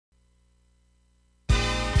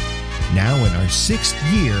Now in our 6th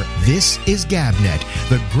year, this is GabNet,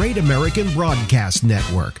 the Great American Broadcast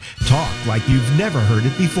Network. Talk like you've never heard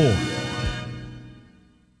it before.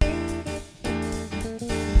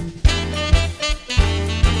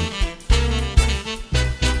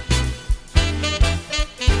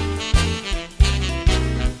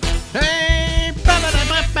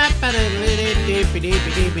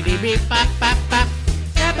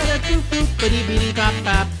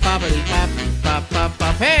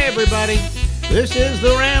 Hey everybody, this is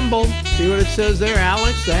the Ramble. See what it says there,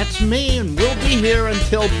 Alex? That's me, and we'll be here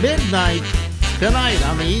until midnight tonight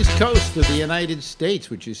on the East Coast of the United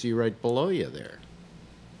States, which you see right below you there.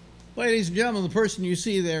 Ladies and gentlemen, the person you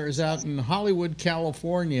see there is out in Hollywood,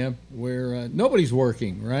 California, where nobody's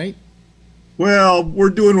working, right? Well,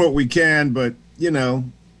 we're doing what we can, but, you know,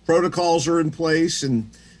 protocols are in place, and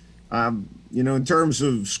you know, in terms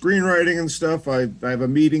of screenwriting and stuff, I have a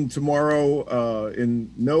meeting tomorrow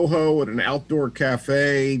in NoHo at an outdoor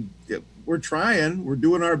cafe. We're trying. We're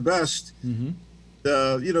doing our best. Mm-hmm.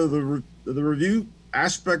 You know, the review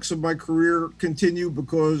aspects of my career continue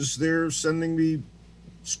because they're sending me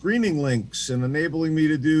screening links and enabling me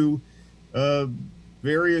to do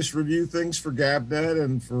various review things for GabNet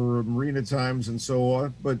and for Marina Times and so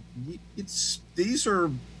on. But these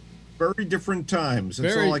are very different times.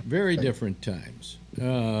 Very different times.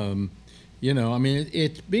 You know, I mean,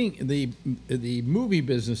 it's being the movie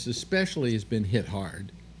business especially has been hit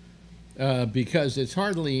hard because it's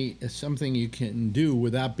hardly something you can do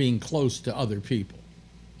without being close to other people.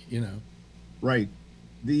 You know, right.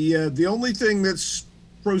 The only thing that's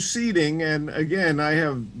proceeding, and again, I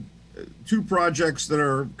have 2 projects that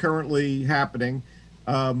are currently happening.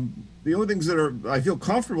 The only things that I feel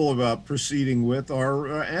comfortable about proceeding with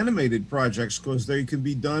are animated projects because they can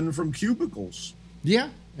be done from cubicles. Yeah,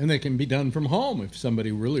 and they can be done from home if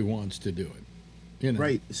somebody really wants to do it. You know?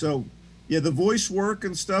 Right. So, yeah, the voice work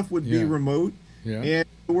and stuff would be remote. Yeah. And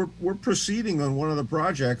we're proceeding on one of the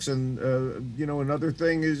projects, and you know, another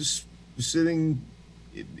thing is sitting,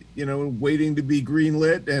 you know, waiting to be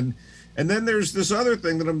greenlit, and then there's this other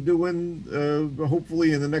thing that I'm doing,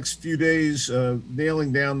 hopefully in the next few days,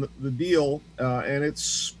 nailing down the deal, and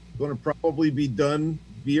it's going to probably be done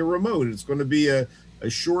via remote. It's going to be a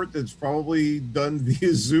short that's probably done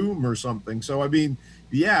via Zoom or something. So, I mean,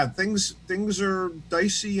 yeah, things are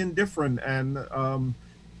dicey and different, and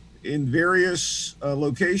in various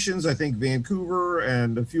locations, I think Vancouver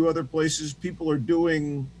and a few other places, people are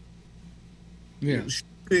doing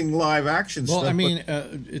live action stuff. Well, I mean,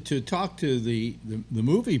 to talk to the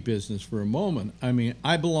movie business for a moment, I mean,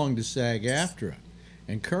 I belong to SAG-AFTRA,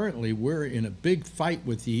 and currently we're in a big fight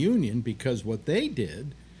with the union because what they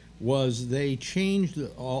did was they changed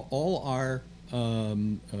all our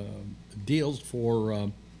deals for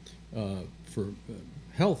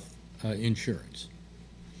health insurance,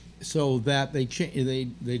 so that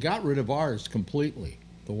they got rid of ours completely,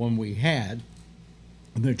 the one we had.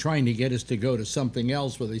 And they're trying to get us to go to something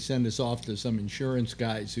else where they send us off to some insurance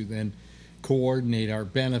guys who then coordinate our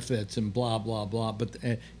benefits and blah, blah, blah. But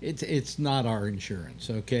it's not our insurance,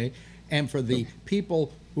 okay? And for the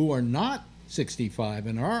people who are not 65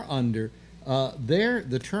 and are under,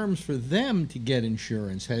 the terms for them to get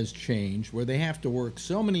insurance has changed, where they have to work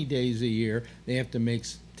so many days a year, they have to make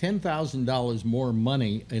 $10,000 more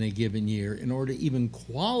money in a given year in order to even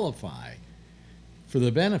qualify for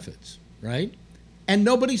the benefits, right? And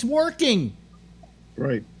nobody's working.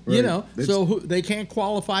 Right. You know, so they can't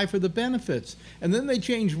qualify for the benefits. And then they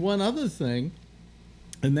changed one other thing,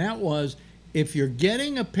 and that was if you're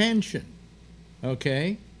getting a pension,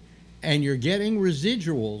 okay, and you're getting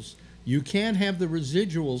residuals, you can't have the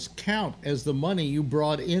residuals count as the money you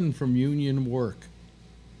brought in from union work.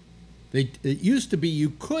 It used to be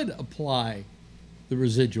you could apply the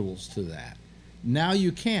residuals to that. Now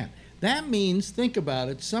you can't. That means, think about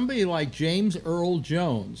it, somebody like James Earl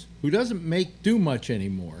Jones, who doesn't do much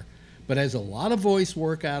anymore, but has a lot of voice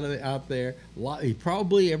work out there. He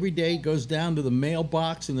probably every day goes down to the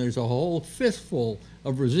mailbox and there's a whole fistful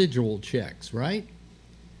of residual checks, right?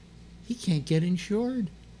 He can't get insured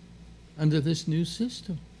under this new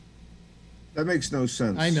system. That makes no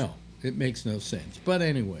sense. I know, it makes no sense. But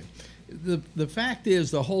anyway, the fact is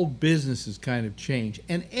the whole business has kind of changed,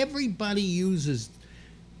 and everybody uses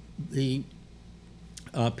the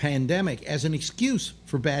pandemic as an excuse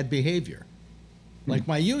for bad behavior. Like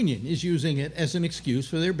my union is using it as an excuse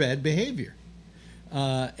for their bad behavior.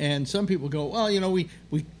 And some people go, well, you know,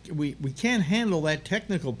 we can't handle that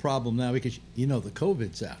technical problem now because, you know, the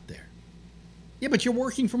COVID's out there. Yeah, but you're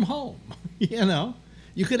working from home, you know.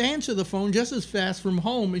 You could answer the phone just as fast from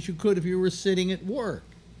home as you could if you were sitting at work.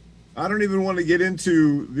 I don't even want to get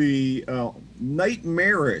into the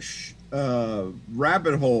nightmarish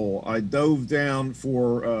rabbit hole I dove down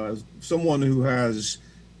for someone who has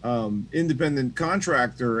independent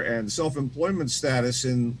contractor and self-employment status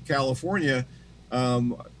in California.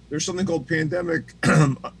 There's something called pandemic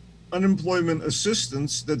unemployment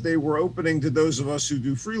assistance that they were opening to those of us who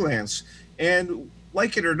do freelance. And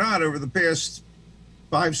like it or not, over the past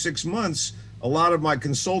 5, 6 months, a lot of my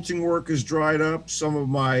consulting work has dried up. Some of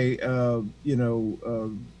my,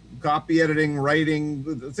 copy editing, writing,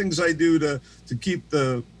 the things I do to keep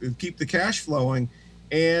the cash flowing,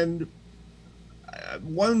 and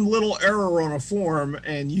one little error on a form,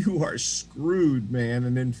 and you are screwed, man.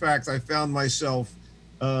 And in fact, I found myself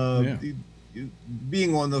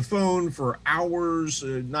being on the phone for hours,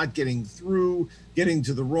 not getting through, getting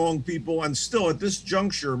to the wrong people. And still at this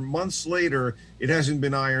juncture, months later, it hasn't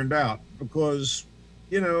been ironed out because,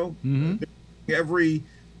 every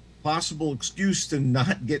possible excuse to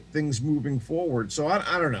not get things moving forward. So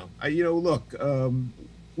I don't know. Look,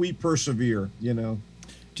 we persevere,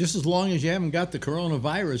 Just as long as you haven't got the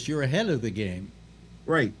coronavirus, you're ahead of the game.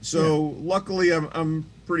 Right. So luckily, I'm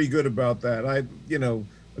pretty good about that.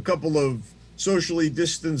 A couple of socially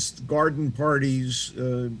distanced garden parties,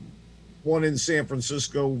 one in San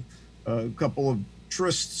Francisco, a couple of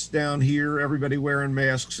trysts down here, everybody wearing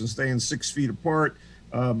masks and staying 6 feet apart.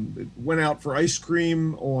 Went out for ice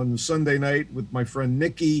cream on Sunday night with my friend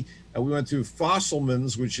Nikki. We went to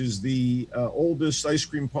Fossilman's, which is the oldest ice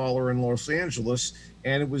cream parlor in Los Angeles,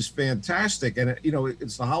 and it was fantastic. And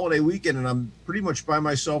it's the holiday weekend, and I'm pretty much by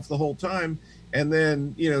myself the whole time. And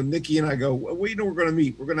then Nikki and I go, well, we're going to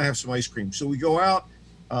meet. We're going to have some ice cream. So we go out.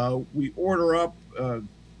 We order up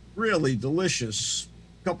really delicious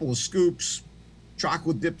couple of scoops,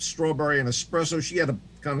 chocolate dipped strawberry and espresso. She had a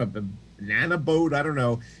kind of a banana boat, I don't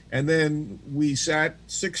know. And then we sat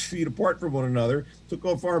 6 feet apart from one another, took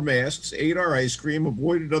off our masks, ate our ice cream,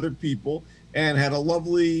 avoided other people, and had a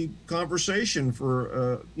lovely conversation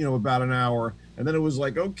for about an hour. And then it was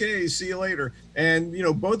like, okay, see you later. And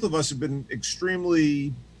both of us have been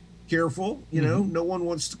extremely careful. No one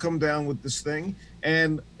wants to come down with this thing.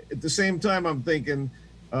 And at the same time, I'm thinking,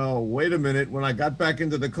 oh, wait a minute. When I got back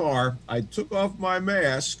into the car, I took off my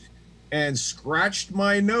mask and scratched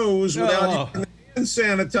my nose without using the hand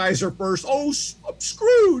sanitizer first. Oh, I'm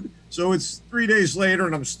screwed. So it's 3 days later,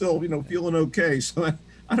 and I'm still, feeling okay. So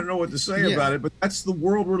I don't know what to say about it, but that's the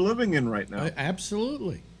world we're living in right now.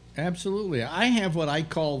 Absolutely. Absolutely. I have what I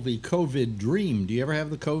call the COVID dream. Do you ever have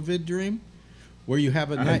the COVID dream? Where you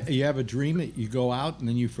have a dream that you go out and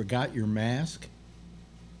then you forgot your mask?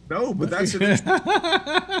 No, but that's an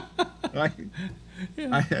I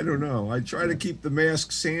don't know. I try to keep the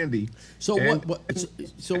mask sandy. So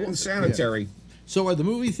sanitary. Yeah. So are the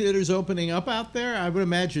movie theaters opening up out there? I would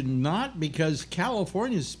imagine not, because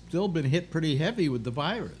California's still been hit pretty heavy with the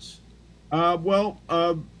virus.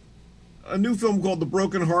 A new film called The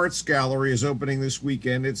Broken Hearts Gallery is opening this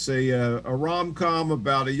weekend. It's a rom-com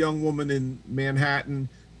about a young woman in Manhattan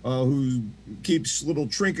who keeps little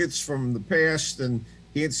trinkets from the past and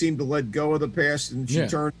can't seem to let go of the past, and she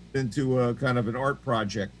turned it into a kind of an art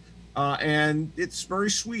project. And it's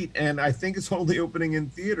very sweet, and I think it's only opening in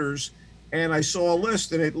theaters. And I saw a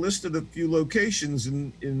list, and it listed a few locations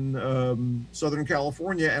in Southern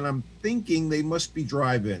California, and I'm thinking they must be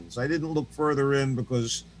drive-ins. I didn't look further in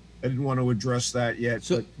because I didn't want to address that yet.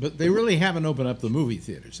 So, but they really haven't opened up the movie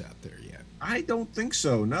theaters out there yet. I don't think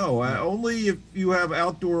so, no. Only if you have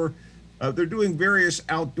outdoor... they're doing various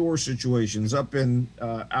outdoor situations up in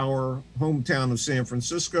our hometown of San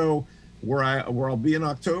Francisco, where I'll be in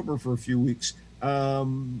October for a few weeks.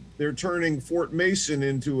 They're turning Fort Mason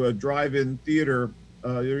into a drive-in theater.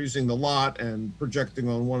 They're using the lot and projecting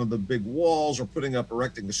on one of the big walls or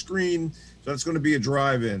erecting a screen. So that's going to be a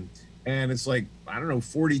drive-in. And it's like, I don't know,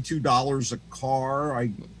 $42 a car.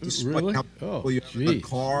 Really? You have a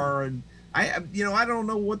car. And I don't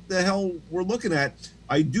know what the hell we're looking at.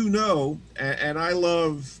 I do know, and I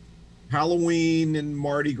love Halloween and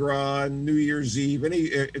Mardi Gras and New Year's Eve, any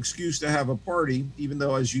excuse to have a party, even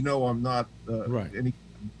though, as you know, I'm not any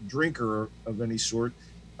drinker of any sort.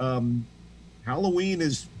 Halloween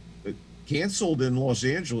is canceled in Los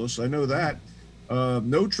Angeles. I know that.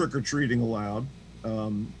 No trick-or-treating allowed.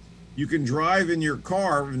 You can drive in your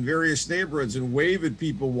car in various neighborhoods and wave at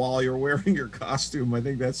people while you're wearing your costume. I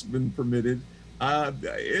think that's been permitted.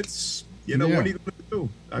 It's... what are you going to do?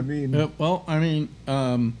 I mean...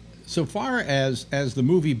 so far as the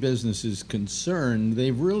movie business is concerned,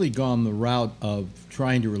 they've really gone the route of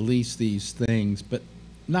trying to release these things, but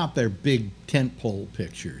not their big tentpole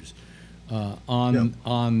pictures online.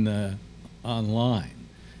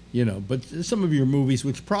 You know, but some of your movies,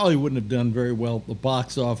 which probably wouldn't have done very well at the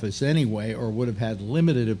box office anyway, or would have had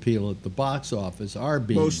limited appeal at the box office, are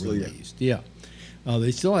being released. Yeah.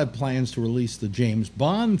 They still have plans to release the James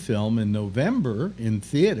Bond film in November in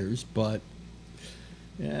theaters, but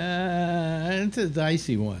it's a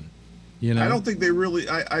dicey one. You know? I don't think they really.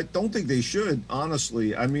 I don't think they should.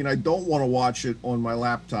 Honestly, I mean, I don't want to watch it on my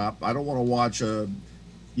laptop. I don't want to watch a,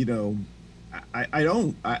 you know. I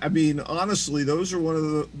don't. I mean, honestly, those are one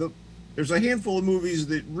of the. There's a handful of movies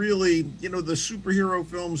that really, you know, the superhero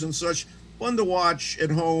films and such, fun to watch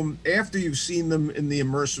at home after you've seen them in the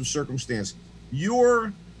immersive circumstance.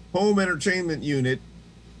 Your home entertainment unit,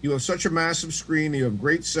 you have such a massive screen, you have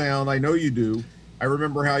great sound. I know you do. I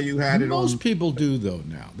remember how you had it on. Most people do, though,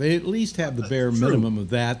 now. They at least have the bare minimum of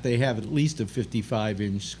that. They have at least a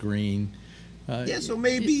 55-inch screen. Yeah, so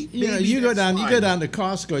maybe you know, you go down to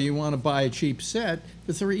Costco, you want to buy a cheap set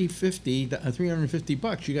for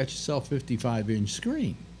 $350, you got yourself 55-inch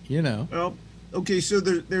screen, you know. Well, okay, so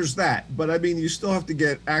there's that, but I mean, you still have to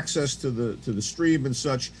get access to the stream and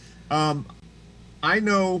such. I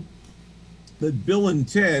know that Bill and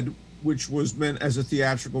Ted, which was meant as a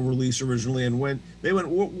theatrical release originally, and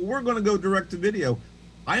we're going to go direct to video.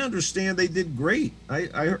 I understand they did great. I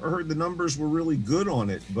heard the numbers were really good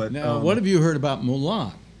on it. But now, what have you heard about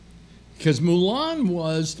Mulan? Because Mulan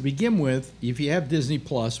was, to begin with, if you have Disney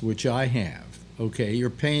Plus, which I have, okay,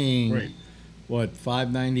 you're paying, what,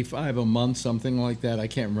 $5.95 a month, something like that. I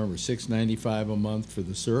can't remember, $6.95 a month for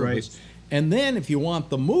the service. Right. And then if you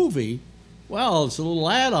want the movie, well, it's a little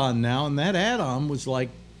add-on now, and that add-on was like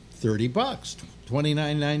 $30,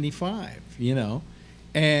 $29.95, you know.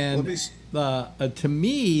 And to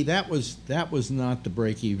me, that was not the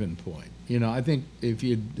break-even point. You know, I think if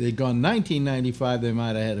they'd gone $19.95, they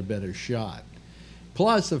might have had a better shot.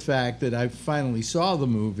 Plus the fact that I finally saw the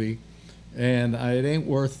movie, and it ain't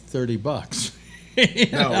worth $30.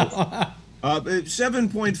 No.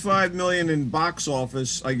 7.5 million in box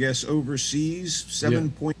office, I guess, overseas.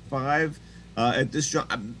 7.5 at this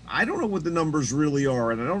job. I don't know what the numbers really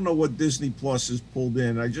are, and I don't know what Disney Plus has pulled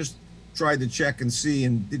in. I just tried to check and see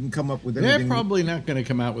and didn't come up with anything. They're probably not going to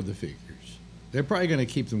come out with the figures. They're probably going to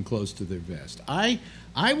keep them close to their vest. I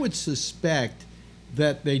would suspect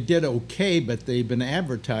that they did okay, but they've been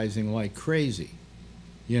advertising like crazy,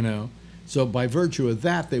 you know. So by virtue of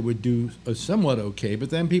that, they would do somewhat okay. But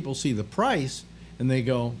then people see the price and they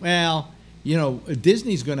go, well, you know,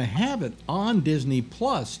 Disney's going to have it on Disney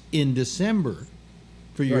Plus in December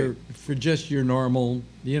for for just your normal,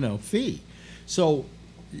 you know, fee. So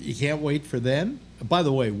you can't wait for them. By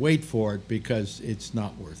the way, wait for it because it's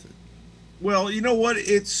not worth it. Well, you know what?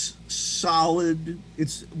 It's solid.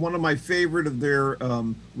 It's one of my favorite of their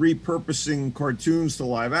repurposing cartoons to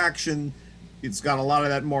live action. It's got a lot of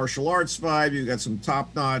that martial arts vibe. You've got some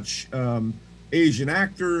top-notch Asian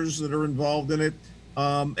actors that are involved in it.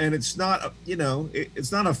 And it's not, you know,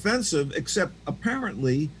 it's not offensive, except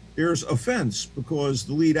apparently there's offense because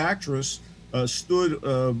the lead actress stood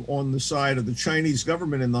on the side of the Chinese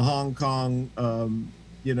government in the Hong Kong,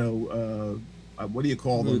 you know, what do you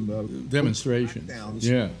call them? Demonstrations.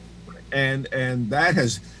 Yeah. And that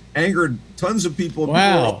has angered tons of people.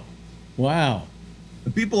 Wow. Wow.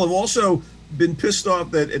 The people have also been pissed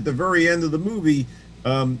off that at the very end of the movie,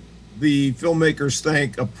 the filmmakers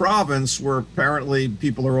thank a province where apparently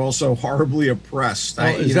people are also horribly oppressed.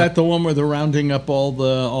 Is that the one where they're rounding up all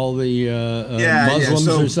the Muslims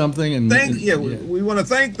or something? And we want to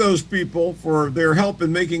thank those people for their help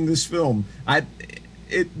in making this film.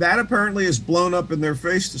 That apparently is blown up in their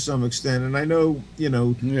face to some extent, and I know, you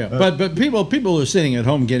know. Yeah, but people who are sitting at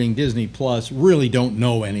home getting Disney Plus really don't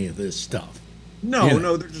know any of this stuff.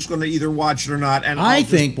 No, they're just going to either watch it or not. And I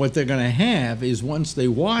think what they're going to have is once they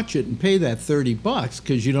watch it and pay that $30,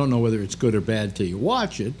 because you don't know whether it's good or bad till you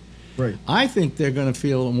watch it. Right. I think they're going to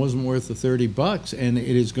feel it wasn't worth the $30, and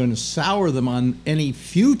it is going to sour them on any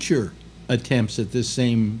future attempts at this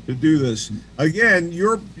same to do this again.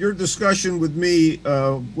 Your discussion with me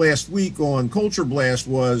last week on Culture Blast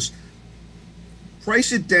was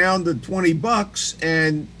price it down to $20,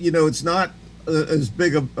 and you know it's not as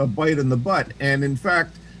big a bite in the butt. And in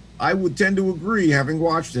fact, I would tend to agree, having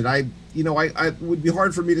watched it. I would be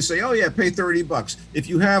hard for me to say, oh yeah, pay $30 if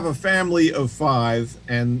you have a family of 5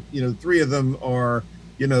 and you know 3 of them are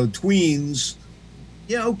you know tweens.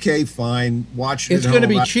 Yeah, okay, fine. Watch it. It's going to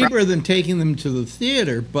be cheaper than taking them to the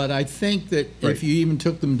theater, but I think that if you even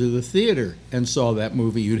took them to the theater and saw that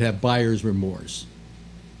movie, you'd have buyer's remorse.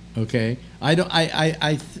 Okay,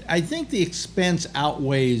 I think the expense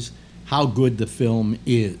outweighs how good the film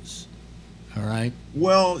is. All right.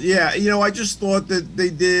 Well, yeah, I just thought that they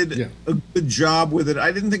did a good job with it.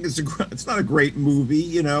 I didn't think it's not a great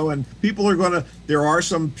movie, and people are there are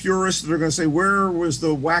some purists that are gonna say, where was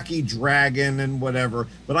the wacky dragon and whatever.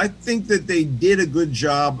 But I think that they did a good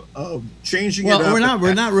job of changing it up. Well,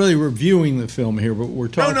 we're not really reviewing the film here, but we're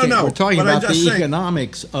talking. No. We're talking But about the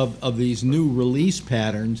economics of these new release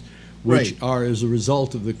patterns, which are as a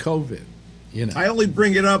result of the COVID. I only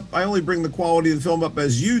bring it up. I only bring the quality of the film up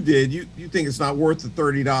as you did. You think it's not worth the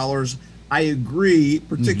 $30. I agree,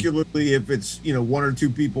 particularly if it's one or two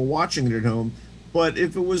people watching it at home. But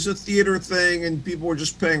if it was a theater thing and people were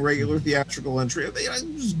just paying regular theatrical entry, it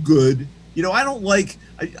was good. I don't like.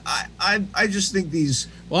 I just think these.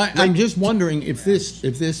 Well, I'm just wondering if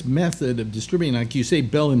this method of distributing, like you say,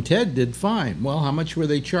 Bill and Ted did fine. Well, how much were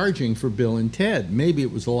they charging for Bill and Ted? Maybe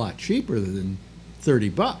it was a lot cheaper than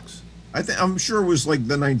 $30. I'm sure it was like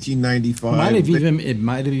the 1995. It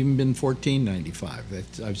might have even been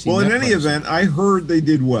 $14.95. I've seen. Well, in any event, I heard they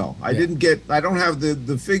did well. I don't have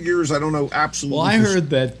the figures. I don't know absolutely. Well, I heard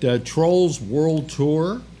that Trolls World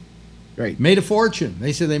Tour made a fortune.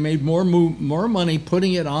 They said they made more money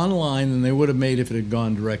putting it online than they would have made if it had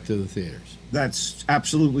gone direct to the theaters. That's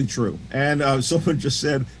absolutely true. And someone just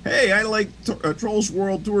said, hey, I like Trolls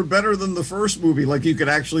World Tour better than the first movie. Like you could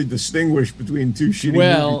actually distinguish between two shitty movies.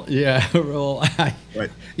 Well, yeah. Well,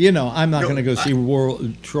 I'm not going to go see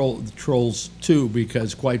Trolls 2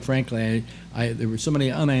 because, quite frankly, there were so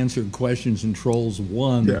many unanswered questions in Trolls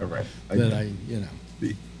 1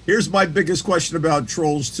 Here's my biggest question about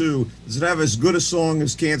Trolls 2. Does it have as good a song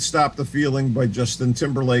as Can't Stop the Feeling by Justin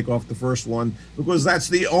Timberlake off the first one? Because that's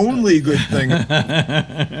the only good thing.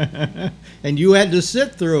 And you had to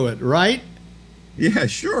sit through it, right? Yeah,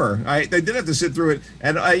 sure. They did have to sit through it.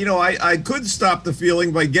 And, I could stop the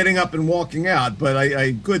feeling by getting up and walking out, but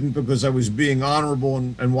I couldn't because I was being honorable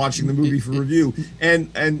and watching the movie for review.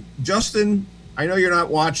 And Justin, I know you're not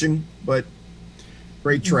watching, but...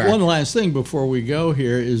 great track. One last thing before we go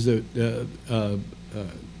here is that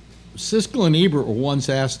Siskel and Ebert were once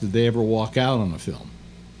asked, did they ever walk out on a film?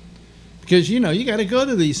 Because, you got to go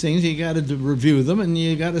to these things, you got to review them, and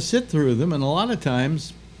you got to sit through them, and a lot of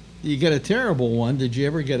times you get a terrible one. Did you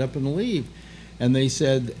ever get up and leave? And they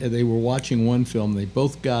said they were watching one film, they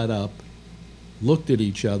both got up, looked at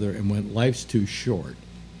each other, and went, life's too short.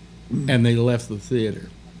 And they left the theater.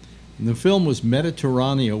 And the film was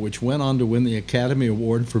Mediterraneo, which went on to win the Academy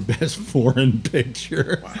Award for Best Foreign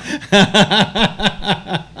Picture. Wow.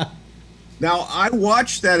 Now, I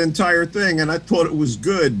watched that entire thing, and I thought it was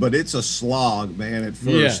good, but it's a slog, man, at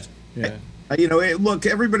first. Yeah. Look,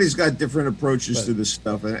 everybody's got different approaches to this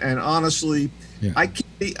stuff. And honestly, I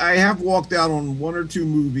have walked out on one or two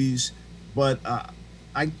movies, but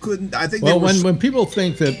I couldn't. I think. Well, when people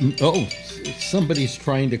think that somebody's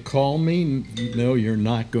trying to call me, no, you're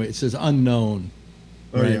not going. It says unknown.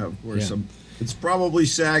 Oh right? Yeah, of course. It's probably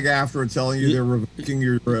SAG-AFTRA telling you they're revoking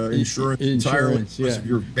your insurance entirely because of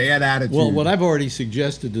your bad attitude. Well, what I've already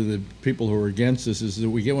suggested to the people who are against this is that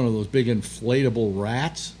we get one of those big inflatable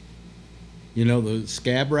rats. The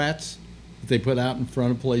scab rats that they put out in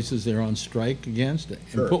front of places they're on strike against,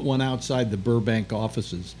 and put one outside the Burbank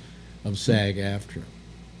offices of SAG-AFTRA.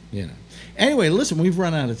 Anyway, listen, we've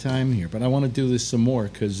run out of time here, but I want to do this some more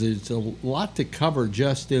because there's a lot to cover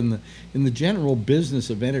just in the general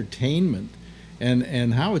business of entertainment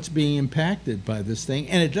and how it's being impacted by this thing.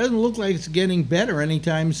 And it doesn't look like it's getting better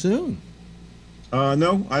anytime soon.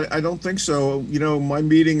 No, I don't think so. My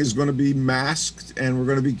meeting is going to be masked, and we're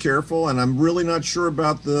going to be careful. And I'm really not sure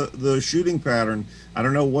about the shooting pattern. I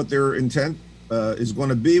don't know what their intent is going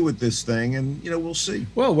to be with this thing, and we'll see.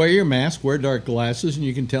 Well, wear your mask, wear dark glasses, and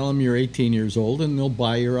you can tell them you're 18 years old, and they'll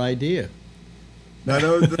buy your idea.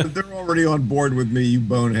 No, they're already on board with me, you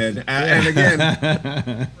bonehead. And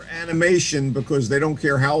again, for animation, because they don't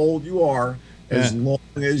care how old you are, as long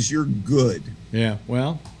as you're good. Yeah,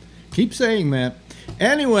 well, keep saying that.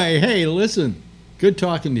 Anyway, hey, listen, good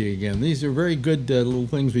talking to you again. These are very good little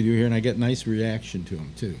things we do here, and I get nice reaction to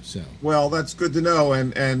them, too. So. Well, that's good to know.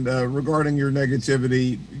 And regarding your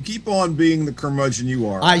negativity, keep on being the curmudgeon you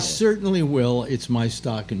are. I certainly will. It's my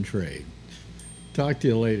stock and trade. Talk to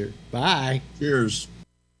you later. Bye. Cheers.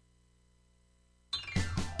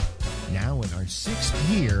 Now in our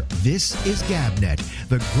 6th year, this is GabNet,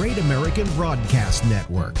 the Great American Broadcast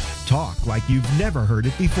Network. Talk like you've never heard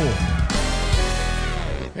it before.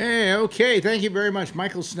 Hey, okay. Thank you very much,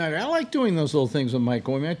 Michael Snyder. I like doing those little things with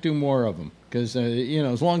Michael. We might do more of them because,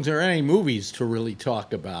 as long as there are any movies to really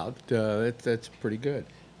talk about, that's pretty good.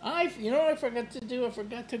 What I forgot to do? I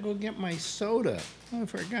forgot to go get my soda. I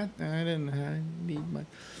forgot. I need my...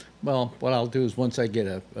 Well, what I'll do is once I get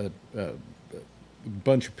a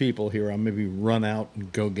bunch of people here. I'll maybe run out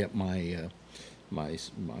and go get my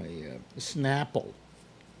Snapple.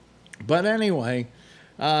 But anyway,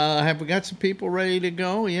 have we got some people ready to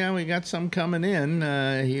go? Yeah, we got some coming in.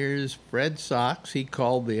 Here's Fred Sox. He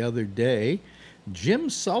called the other day. Jim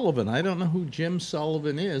Sullivan. I don't know who Jim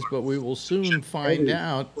Sullivan is, but we will soon find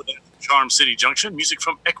out. Charm City Junction. Music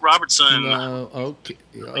from Eck Robertson.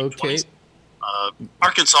 Okay.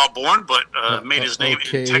 Arkansas born, but made his name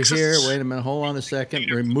in Texas. Here, wait a minute. Hold on a second.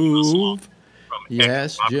 Remove.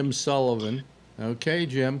 Yes, Jim Sullivan. Okay,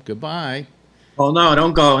 Jim. Goodbye. Oh, no,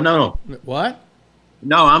 don't go. No. What?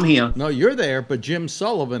 No, I'm here. No, you're there, but Jim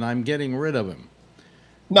Sullivan, I'm getting rid of him.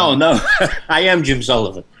 No. I am Jim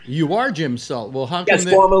Sullivan. You are Jim Sullivan. Well, how yes,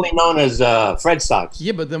 come formerly known as Fred Sox.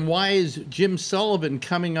 Yeah, but then why is Jim Sullivan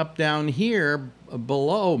coming up down here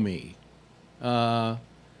below me? I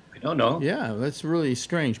don't know. Yeah, that's really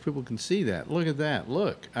strange. People can see that. Look at that.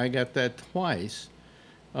 Look, I got that twice.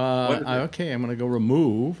 Okay, I'm going to go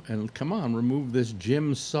remove. And come on, remove this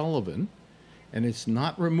Jim Sullivan. And it's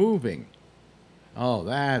not removing. Oh,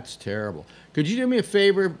 that's terrible. Could you do me a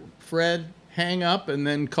favor, Fred? Hang up and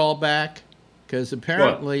then call back? Because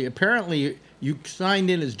apparently you signed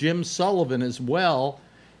in as Jim Sullivan as well,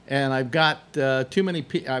 and I've got too many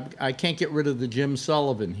people. I can't get rid of the Jim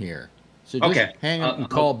Sullivan here. So just hang up and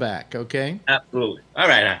call back, okay? Absolutely. All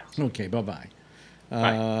right. Okay, bye-bye.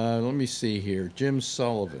 Let me see here. Jim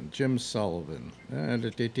Sullivan.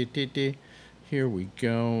 Here we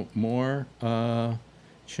go. More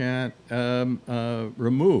chat.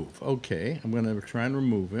 Remove. Okay, I'm going to try and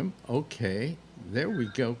remove him. Okay. There we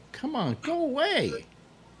go. Come on, go away.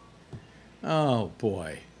 Oh,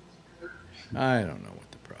 boy. I don't know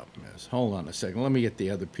what the problem is. Hold on a second. Let me get the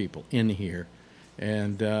other people in here.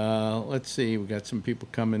 And let's see. We got some people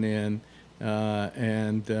coming in. We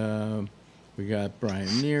got Brian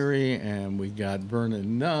Neary, and we got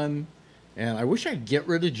Vernon Nunn. And I wish I could get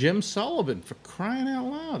rid of Jim Sullivan, for crying out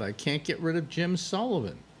loud. I can't get rid of Jim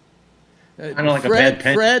Sullivan. I don't like a bad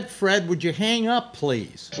pen. Fred, would you hang up,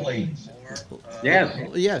 please? Please. Yeah.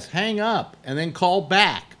 Yes, hang up and then call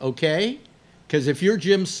back, okay? Because if you're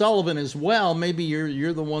Jim Sullivan as well, maybe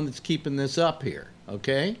you're the one that's keeping this up here,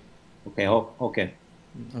 okay? Okay. Okay.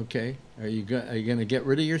 Okay. Are you going to get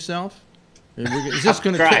rid of yourself? Is this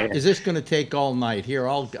going to take all night? Here,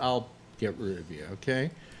 I'll get rid of you,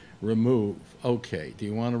 okay? Remove. Okay. Do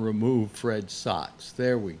you want to remove Fred Sox?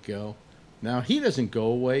 There we go. Now he doesn't go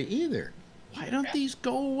away either. Why don't these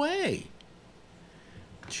go away?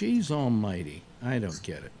 Jeez almighty. I don't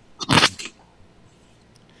get it.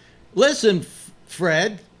 Listen,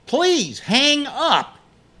 Fred, please hang up.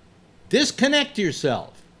 Disconnect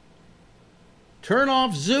yourself. Turn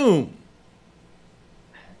off Zoom.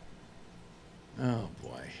 Oh,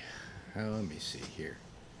 boy. Let me see here.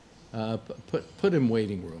 Put him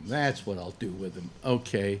waiting room. That's what I'll do with him.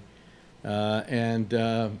 Okay.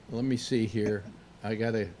 Let me see here. I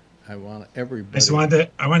want everybody.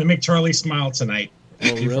 I wanted to make Charlie smile tonight.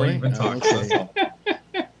 Oh, really? Okay.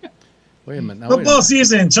 Wait a minute. Now, Football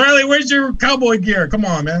season. Charlie, where's your cowboy gear? Come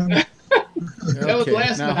on, man. Okay. That was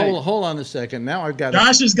last now, night. hold on a second. Now I've got.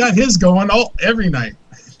 Josh has got his going every night.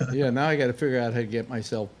 Yeah. Now I got to figure out how to get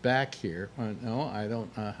myself back here. No, I don't.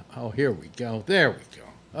 Oh, here we go. There we go.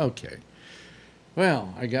 Okay.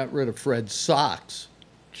 Well, I got rid of Fred Sox.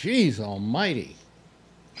 Jeez almighty.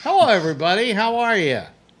 Hello, everybody. How are you?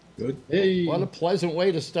 Good. Hey. What a pleasant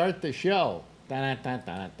way to start the show. How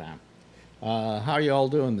are you all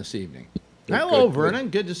doing this evening? Hello, Vernon.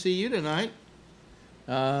 Good to see you tonight.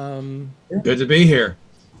 Good to be here.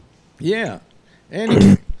 Yeah.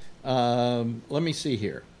 Anyway, let me see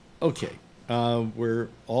here. Okay. We're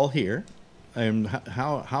all here.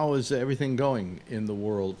 How is everything going in the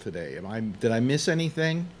world today? Did I miss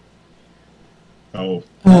anything? Oh.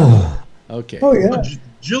 Okay. Oh, yeah.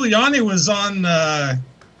 Giuliani was on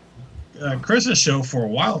Chris's show for a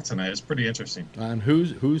while tonight. It's pretty interesting. On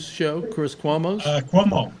whose show? Chris Cuomo's?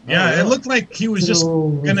 Cuomo. Yeah, really? It looked like he was just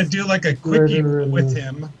going to do like a quickie with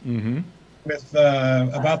him with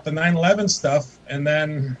about the 9/11 stuff, and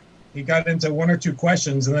then he got into one or two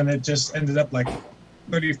questions, and then it just ended up like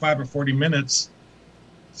 35 or 40 minutes.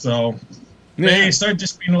 So they started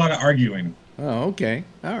just being a lot of arguing. Oh, okay.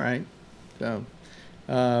 All right. So,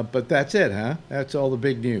 but that's it, huh? That's all the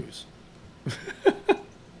big news.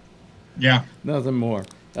 Yeah. Nothing more.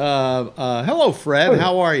 Hello, Fred.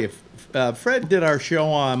 How are you? Fred did our show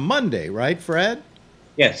on Monday, right, Fred?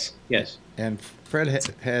 Yes. And Fred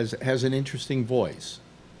has an interesting voice.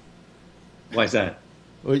 Why is that?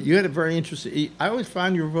 Well, you had a very interesting. I always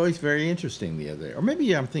found your voice very interesting the other day, or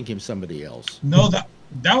maybe I'm thinking of somebody else. No,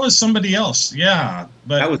 that was somebody else. Yeah,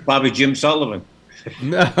 but That was probably Jim Sullivan.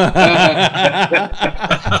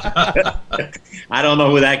 I don't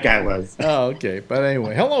know who that guy was. Oh, okay. But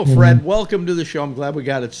anyway, hello, Fred. Welcome to the show. I'm glad we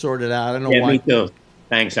got it sorted out. I don't know Yeah, why. me too.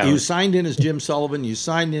 Thanks, Howard. You signed in as Jim Sullivan. You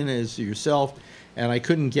signed in as yourself, and I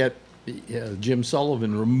couldn't get Jim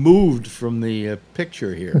Sullivan removed from the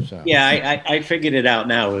picture here. So Yeah, I figured it out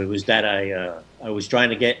now. It was that I was trying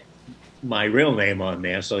to get my real name on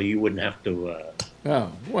there, so you wouldn't have to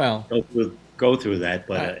oh well. go through that.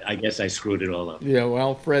 But I guess I screwed it all up. Yeah,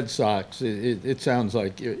 well, Fred Sox. It sounds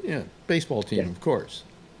like baseball team, of course.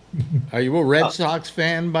 Are you a Red Sox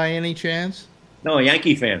fan by any chance? No, a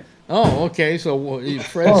Yankee fan. Oh, okay. So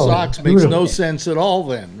Fred Sox makes no sense at all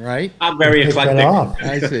then, right? I'm very eclectic.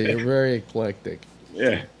 I see. You're very eclectic.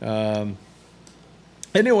 Yeah.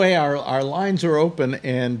 Anyway, our lines are open,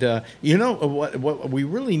 and you know what we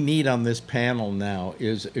really need on this panel now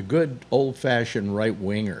is a good old-fashioned right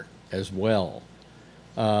winger as well,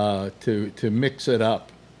 to mix it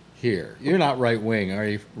up here. You're not right wing, are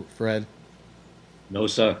you, Fred? No,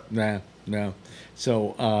 sir. No.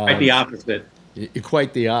 So Quite the opposite.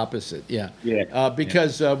 Quite the opposite, yeah. Yeah.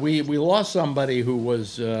 Because we lost somebody who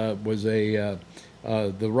was the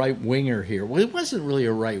right winger here. Well, he wasn't really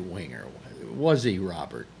a right winger, was he,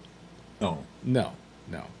 Robert? No.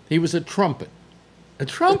 He was a trumpet. A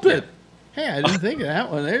trumpet. Hey, I didn't think of that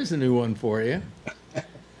one. There's a new one for you.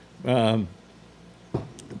 Donald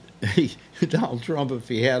Trump, if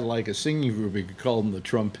he had like a singing group, he could call them the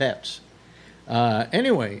Trumpettes.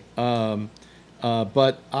 Anyway.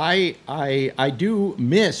 But I do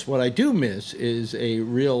miss, what I do miss is a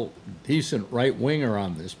real decent right winger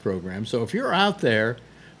on this program. So if you're out there,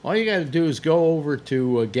 all you got to do is go over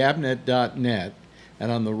to gabnet.net,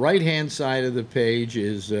 and on the right-hand side of the page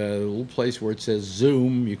is a little place where it says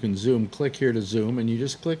Zoom. You can Zoom. Click here to Zoom, and you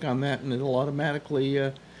just click on that, and it'll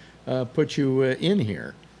automatically put you in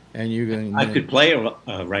here. And you can. I could play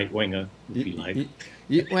a right winger if you like.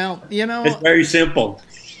 Well, you know, it's very simple.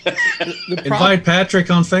 Invite Patrick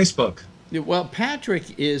on Facebook. Well, Patrick's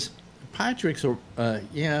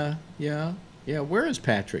where is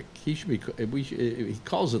Patrick? He should be. He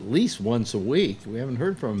calls at least once a week. We haven't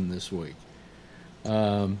heard from him this week.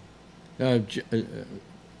 I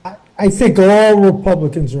think all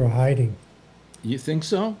Republicans are hiding. You think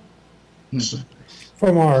so?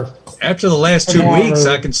 From our after the last 2 weeks,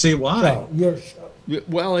 I can see why.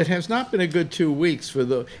 Well, it has not been a good 2 weeks for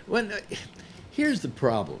the. Here's the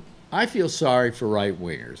problem. I feel sorry for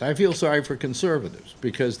right-wingers. I feel sorry for conservatives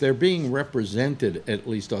because they're being represented, at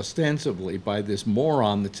least ostensibly, by this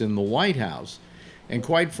moron that's in the White House. And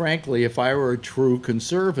quite frankly, if I were a true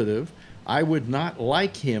conservative, I would not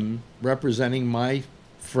like him representing my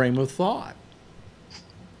frame of thought.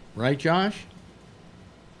 Right, Josh?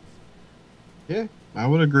 Yeah, I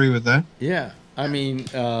would agree with that. Yeah. I mean,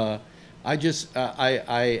 I just,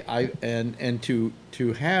 and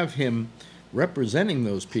to have him representing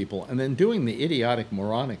those people and then doing the idiotic,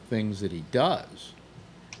 moronic things that he does.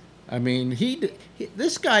 I mean,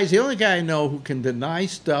 this guy's the only guy I know who can deny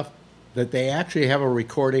stuff that they actually have a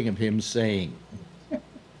recording of him saying.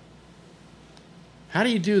 How do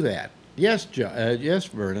you do that? Yes, yes,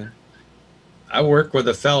 Vernon. I work with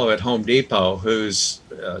a fellow at Home Depot who's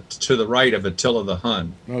to the right of Attila the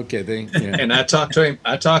Hun. Okay, and I talked to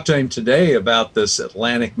him today about this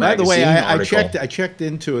Atlantic magazine article. By the way, article. I checked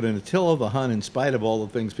into it, and Attila the Hun, in spite of all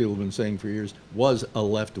the things people have been saying for years, was a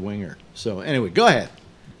left winger. So anyway, go ahead.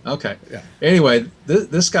 Okay. Yeah. Anyway,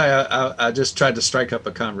 this guy, I just tried to strike up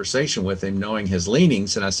a conversation with him, knowing his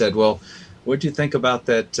leanings, and I said, "Well, what do you think about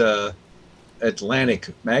that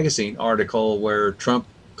Atlantic magazine article where Trump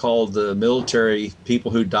called the military, people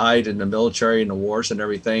who died in the military and the wars and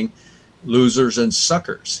everything, losers and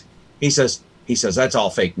suckers?" He says that's all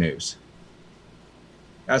fake news.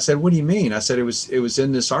 I said, "What do you mean?" I said, it was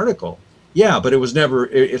in this article. Yeah, but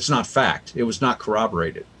it's not fact. It was not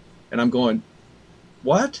corroborated. And I'm going,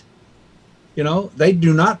 what? You know, they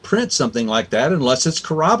do not print something like that unless it's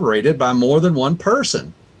corroborated by more than one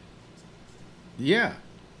person. Yeah.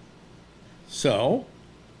 So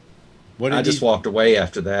I just walked away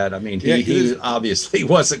after that. I mean, he obviously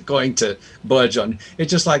wasn't going to budge on it.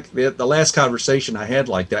 Just like the last conversation I had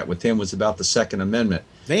like that with him was about the Second Amendment.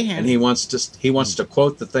 And he wants to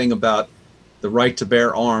quote the thing about the right to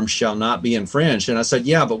bear arms shall not be infringed. And I said,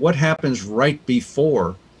 yeah, but what happens right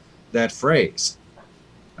before that phrase?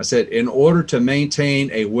 I said, in order to maintain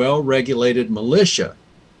a well-regulated militia.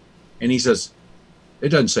 And he says, it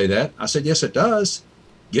doesn't say that. I said, yes, it does.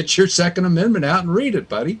 Get your Second Amendment out and read it,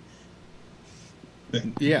 buddy.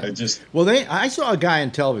 Yeah. I saw a guy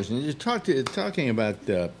on television just talking about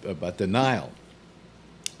denial.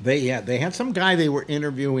 They had some guy they were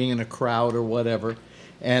interviewing in a crowd or whatever,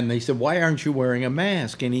 and they said, "Why aren't you wearing a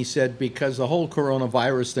mask?" And he said, "Because the whole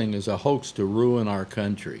coronavirus thing is a hoax to ruin our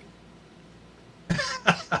country."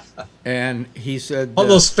 And he said, all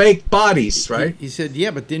those fake bodies, right? He said,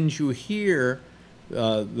 "Yeah, but didn't you hear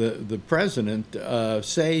the president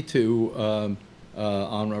say to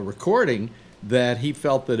on a recording that he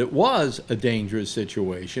felt that it was a dangerous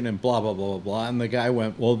situation and blah blah blah blah blah?" And the guy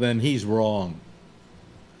went, "Well, then he's wrong."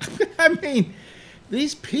 I mean,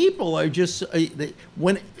 these people are just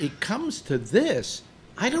when it comes to this,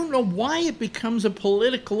 I don't know why it becomes a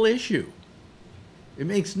political issue. It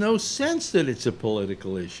makes no sense that it's a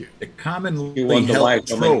political issue. The commonly You wonder why held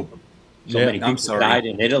so many, trope. so many I'm people sorry. died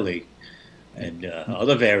in Italy and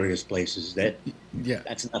other various places.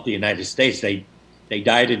 That's not the United States. They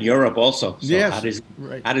died in Europe also. So Yes,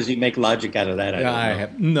 how does he make logic out of that? I don't know.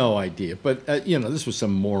 have no idea. But this was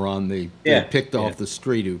some moron they picked off the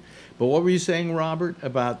street who. But what were you saying, Robert,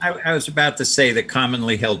 about? I was about to say the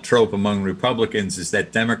commonly held trope among Republicans is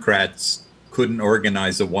that Democrats couldn't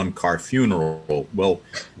organize a one-car funeral. Well,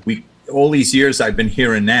 all these years I've been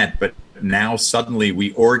hearing that, but now suddenly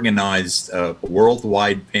we organized a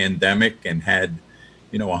worldwide pandemic and had,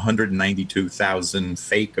 192,000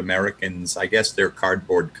 fake Americans. I guess they're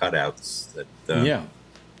cardboard cutouts. That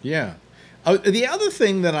Yeah. The other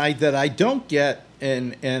thing that I don't get,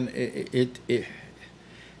 and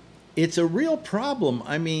it's a real problem.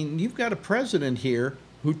 I mean, you've got a president here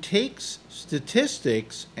who takes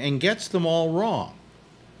statistics and gets them all wrong.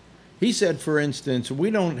 He said, for instance,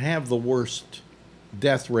 we don't have the worst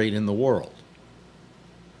death rate in the world.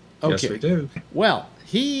 Okay. Yes, we do. Well,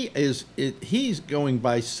 he's going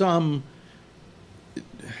by some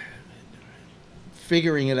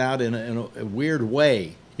figuring it out in a weird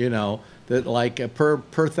way, that like per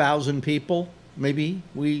 1,000 people, maybe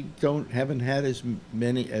we haven't had as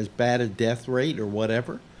bad a death rate or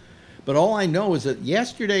whatever. But all I know is that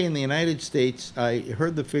yesterday in the United States, I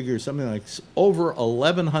heard the figure, something like over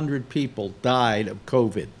 1,100 people died of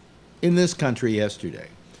COVID in this country yesterday.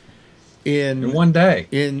 In one day.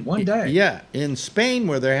 Yeah. In Spain,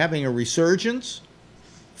 where they're having a resurgence,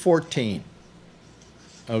 14.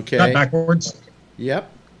 Okay. Not backwards.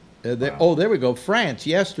 Yep. There we go. France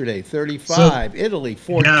yesterday, 35. Italy,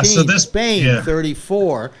 14. Yeah, Spain,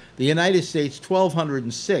 34. The United States,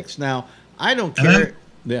 1,206. Now, I don't care.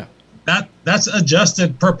 That's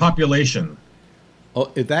adjusted per population. Oh,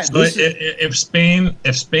 if Spain,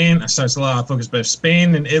 sorry, it's a lot of focus, but if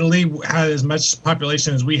Spain and Italy had as much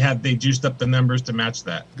population as we had, they juiced up the numbers to match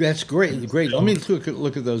that. That's great. Let me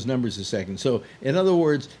look at those numbers a second. So, in other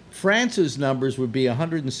words, France's numbers would be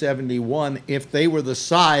 171 if they were the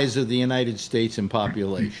size of the United States in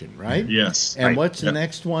population, right? Yes. And what's the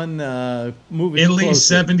next one? Moving Italy, closer.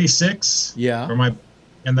 76. Yeah.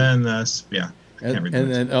 And then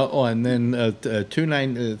And then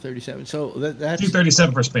 2,937. So that's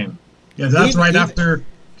 237 for Spain. Yeah, that's after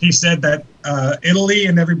he said that Italy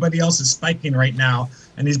and everybody else is spiking right now,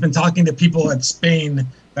 and he's been talking to people at Spain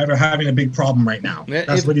that are having a big problem right now.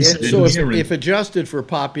 That's what he said. So if adjusted for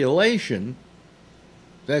population,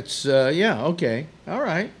 that's okay, all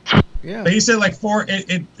right, yeah. But he said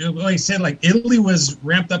he said like Italy was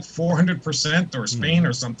ramped up 400% or Spain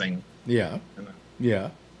or something. Yeah.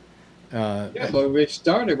 But we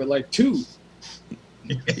started with like 2.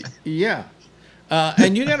 Yeah.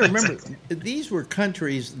 And you got to remember, these were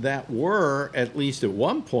countries that were, at least at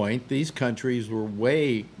one point, these countries were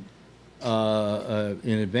way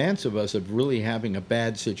in advance of us of really having a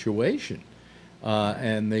bad situation.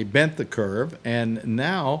 And they bent the curve. And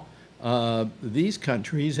now these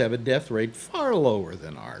countries have a death rate far lower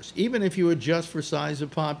than ours, even if you adjust for size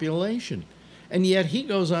of population. And yet he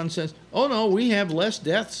goes on and says, oh, no, we have less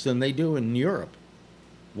deaths than they do in Europe.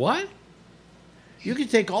 What? You could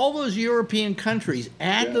take all those European countries,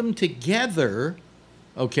 add them together,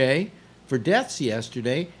 okay, for deaths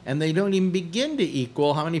yesterday, and they don't even begin to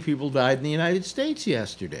equal how many people died in the United States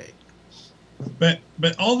yesterday. But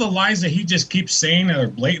all the lies that he just keeps saying are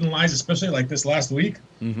blatant lies, especially like this last week.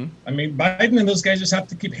 Mm-hmm. I mean, Biden and those guys just have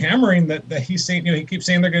to keep hammering that he's saying, he keeps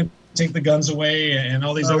saying they're going to take the guns away and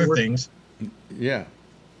all these other things. Yeah.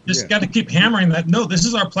 Just got to keep hammering that. No, this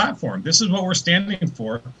is our platform. This is what we're standing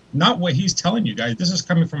for, not what he's telling you guys. This is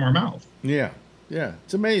coming from our mouth. Yeah.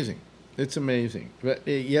 It's amazing. It's amazing. But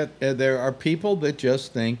yet there are people that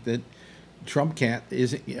just think that Trump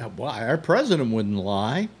why? Our president wouldn't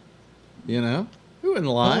lie. He wouldn't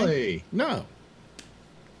lie. Hey. No.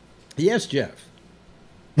 Yes, Jeff.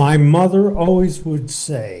 My mother always would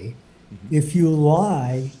say, if you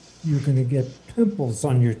lie, you're going to get pimples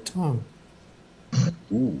on your tongue.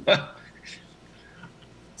 Ooh.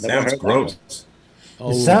 Sounds gross.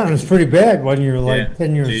 It sounds pretty bad when you're like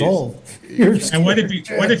 10 years Jeez. old. And what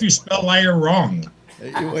if you spell liar wrong?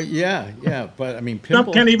 Yeah, but I mean,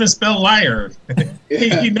 Trump can't even spell liar.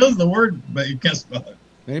 he knows the word, but he can't spell it.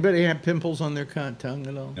 Anybody have pimples on their tongue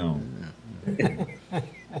at all? No.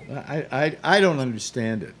 I don't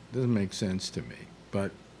understand it. Doesn't make sense to me.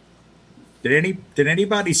 But Did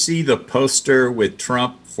anybody see the poster with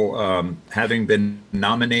Trump for having been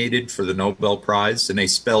nominated for the Nobel Prize? And they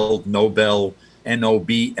spelled Nobel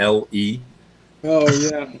Noble. Oh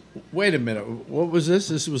yeah. Wait a minute. What was this?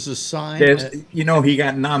 This was a sign. He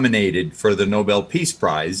got nominated for the Nobel Peace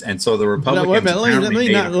Prize, and so the Republicans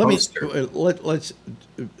let's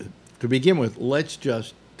to begin with. Let's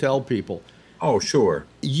just tell people. Oh, sure.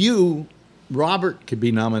 Robert, could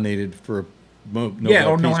be nominated for a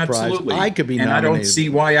Nobel Peace Prize. Absolutely. I could be and nominated. I don't see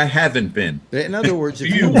why I haven't been. In other words, if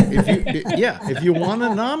you want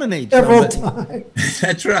to nominate Several somebody, times.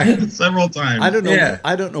 That's right. Several times. I don't know. Yeah.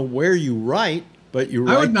 I don't know where you write, but you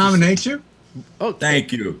write. I would nominate you. Oh,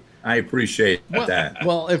 Thank you. I appreciate that.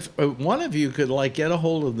 Well, if one of you could get a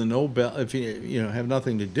hold of the Nobel, if you have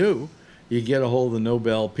nothing to do, you get a hold of the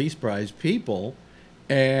Nobel Peace Prize people,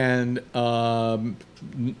 and nominate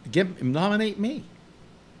me.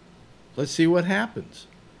 Let's see what happens.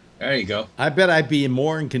 There you go. I bet I'd be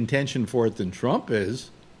more in contention for it than Trump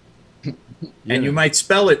is. You might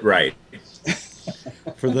spell it right.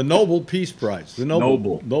 For the Nobel Peace Prize. The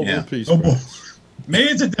Nobel Peace Prize. Maybe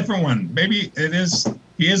it's a different one. Maybe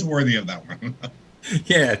he is worthy of that one.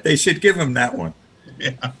 Yeah, they should give him that one.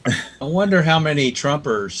 Yeah. I wonder how many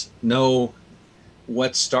Trumpers know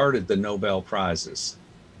what started the Nobel Prizes.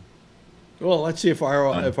 Well, let's see if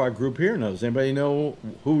our group here knows. Anybody know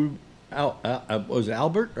who was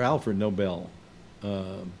Albert or Alfred Nobel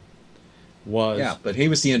was? Yeah, but he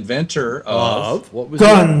was the inventor of what was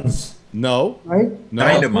guns. No, right? No.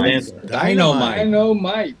 Dynamite.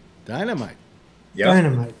 Dynamite. Yep.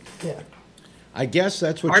 Dynamite. Yeah. I guess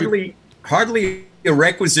that's what hardly a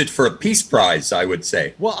requisite for a peace prize, I would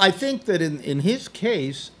say. Well, I think that in his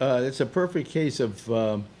case, it's a perfect case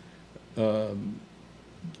of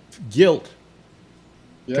guilt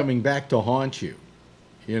coming back to haunt you.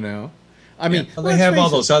 I mean, well, they have all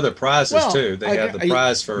those other prizes too. They have the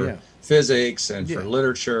prize for physics and for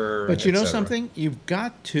literature. But you know something? You've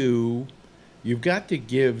got to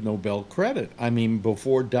give Nobel credit. I mean,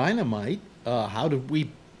 before dynamite, how did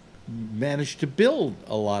we manage to build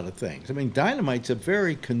a lot of things? I mean, dynamite's a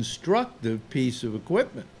very constructive piece of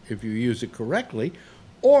equipment if you use it correctly,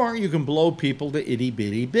 or you can blow people to itty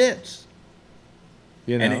bitty bits.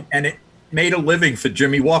 And it made a living for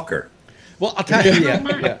Jimmy Walker. Well, I'll tell you,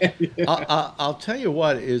 I'll tell you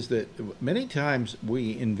what is that many times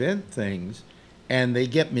we invent things and they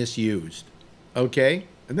get misused. Okay,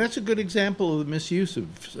 and that's a good example of the misuse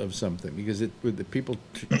of something because the people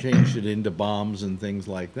changed it into bombs and things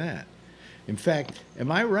like that. In fact,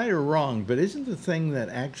 am I right or wrong? But isn't the thing that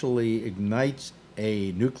actually ignites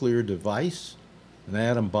a nuclear device, an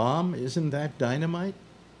atom bomb, isn't that dynamite?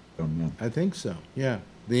 I don't know. I think so. Yeah,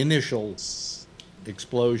 the initial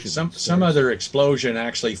explosion. Some other explosion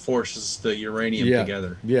actually forces the uranium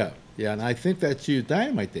together. Yeah, and I think that's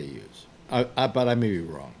dynamite they use. But I may be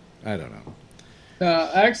wrong. I don't know.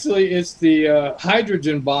 Actually, it's the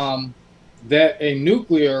hydrogen bomb that a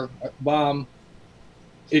nuclear bomb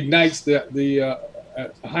ignites the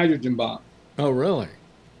hydrogen bomb. Oh, really?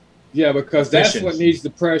 Yeah, because that's what needs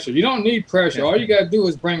the pressure. You don't need pressure. Yeah. All you got to do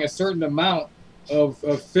is bring a certain amount of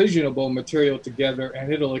fissionable material together,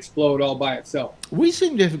 and it'll explode all by itself. We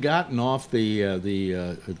seem to have gotten off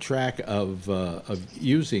the track of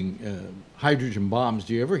using hydrogen bombs.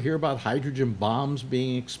 Do you ever hear about hydrogen bombs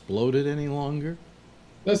being exploded any longer?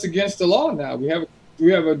 That's against the law now. We have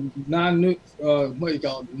a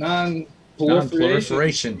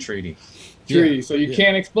non-proliferation treaty. So you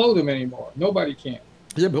can't explode them anymore. Nobody can.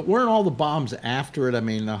 Yeah, but weren't all the bombs after it? I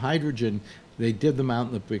mean, the hydrogen, they did them out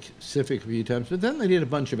in the Pacific a few times, but then they did a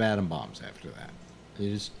bunch of atom bombs after that. They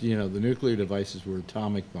just, the nuclear devices were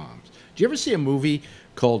atomic bombs. Did you ever see a movie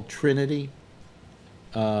called Trinity?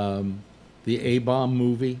 The A-bomb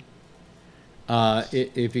movie?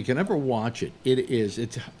 If you can ever watch it,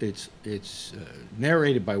 it's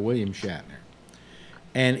narrated by William Shatner,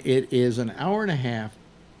 and it is an hour and a half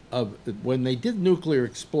of when they did nuclear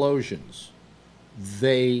explosions.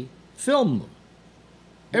 They filmed them.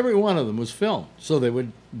 Every one of them was filmed, so they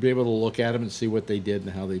would be able to look at them and see what they did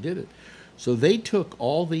and how they did it. So they took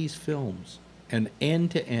all these films and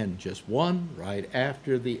end to end, just one right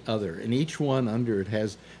after the other, and each one under it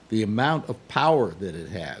has the amount of power that it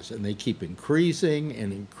has, and they keep increasing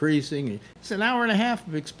and increasing. It's an hour and a half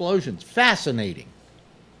of explosions. Fascinating.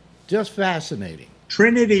 just fascinating.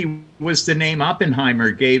 Trinity was the name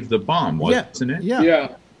Oppenheimer gave the bomb, wasn't it? Yeah.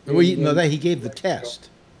 Yeah. Well, that he gave the test.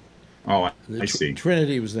 Oh, I see.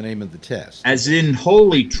 Trinity was the name of the test. As in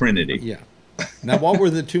Holy Trinity. Yeah. Now, what were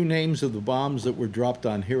the two names of the bombs that were dropped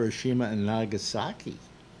on Hiroshima and Nagasaki?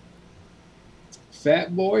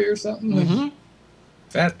 Fat Boy or something? Mm-hmm.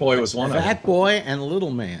 Fat Boy was one of them. Fat Boy and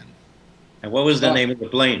Little Man. And what was the name of the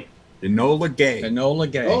plane? Enola Gay. Enola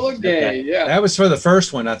Gay. Enola Gay, yeah. That was for the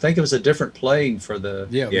first one. I think it was a different plane for the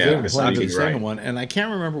the second one. And I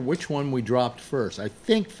can't remember which one we dropped first. I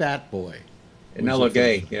think Fat Boy. Enola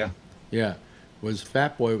Gay, yeah. Yeah.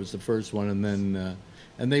 Fat Boy was the first one, and then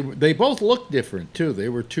and they both looked different too. They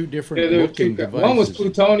were two different looking devices. One was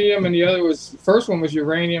plutonium and the other was first one was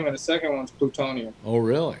uranium and the second one's plutonium. Oh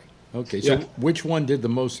really? Okay. So which one did the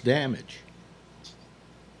most damage?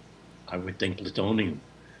 I would think plutonium.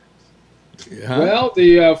 Huh? Well,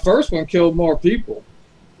 the first one killed more people.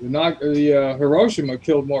 The Hiroshima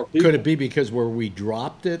killed more people. Could it be because where we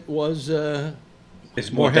dropped it was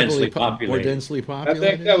it's more densely populated? More densely populated? I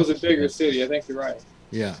think that was a bigger city. I think you're right.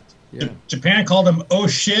 Yeah. Yeah. Japan called them "oh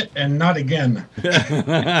shit" and "not again."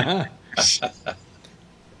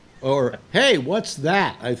 Or hey, what's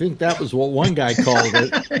that? I think that was what one guy called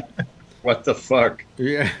it. What the fuck?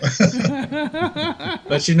 Yeah.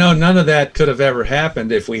 But none of that could have ever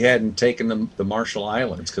happened if we hadn't taken the Marshall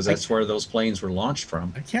Islands, because that's where those planes were launched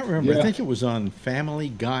from. I can't remember. I think it was on Family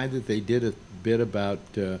Guy that they did a bit about.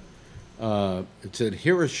 It said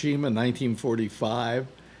Hiroshima, 1945,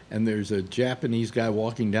 and there's a Japanese guy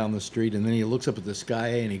walking down the street, and then he looks up at the sky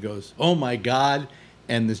and he goes, "Oh my God!"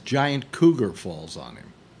 and this giant cougar falls on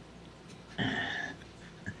him.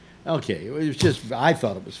 Okay, it was just. I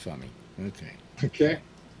thought it was funny. Okay.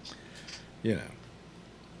 You know.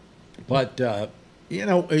 But,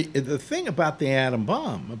 the thing about the atom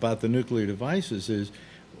bomb, about the nuclear devices, is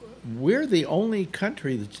we're the only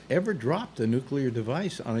country that's ever dropped a nuclear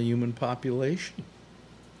device on a human population.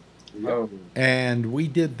 Oh. And we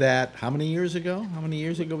did that how many years ago? How many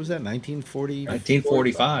years ago was that? 1940?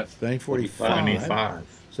 1945.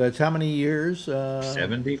 1945. So that's how many years?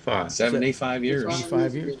 75. 75 years.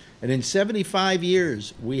 75 years. And in 75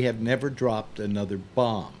 years, we have never dropped another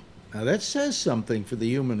bomb. Now, that says something for the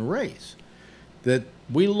human race, that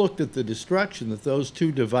we looked at the destruction that those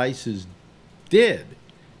two devices did,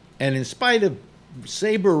 and in spite of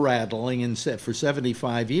saber rattling for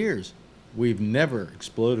 75 years, we've never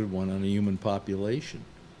exploded one on a human population.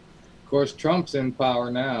 Of course, Trump's in power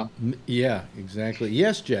now. Yeah, exactly.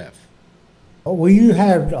 Yes, Jeff. Well, you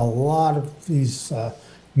had a lot of these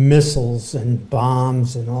missiles and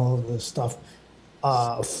bombs and all of this stuff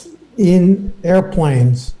in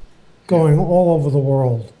airplanes going all over the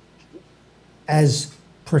world as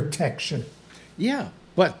protection. Yeah,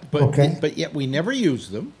 but yet we never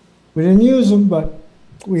used them. We didn't use them, but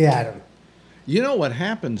we had them. You know what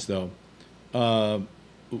happens, though?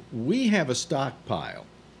 We have a stockpile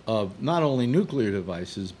of not only nuclear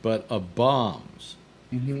devices, but of bombs.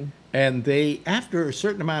 Mm-hmm. And after a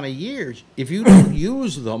certain amount of years, if you don't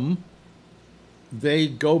use them, they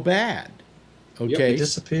go bad. Okay? Yep, they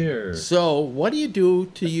disappear. So what do you do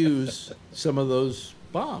to use some of those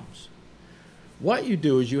bombs? What you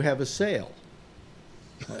do is you have a sale.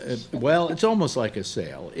 Well, it's almost like a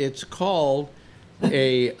sale. It's called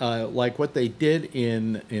like what they did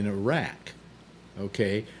in Iraq,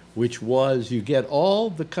 okay, which was you get all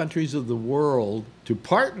the countries of the world to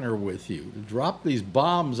partner with you to drop these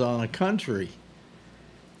bombs on a country,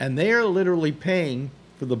 and they are literally paying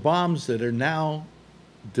for the bombs that are now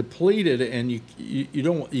depleted, and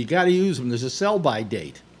you got to use them. There's a sell-by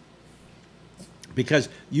date, because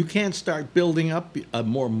you can't start building up a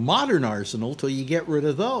more modern arsenal till you get rid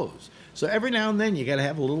of those. So every now and then you got to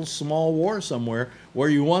have a little small war somewhere where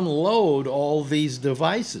you unload all these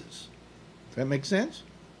devices. Does that make sense?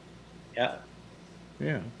 Yeah.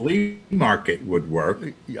 Yeah. Flea market would work.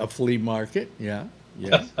 A flea market, yeah.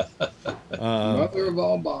 Yeah. Mother of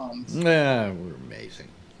all bombs. Yeah, we're amazing.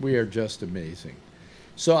 We are just amazing.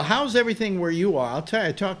 So how's everything where you are? I'll tell you,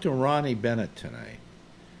 I talked to Ronnie Bennett tonight,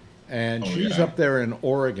 and she's up there in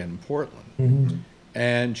Oregon, Portland. Mm-hmm.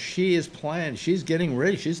 And she is planned. She's getting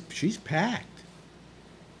ready. She's packed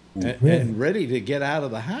Really? and ready to get out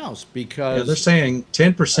of the house because they're saying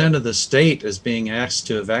 10% of the state is being asked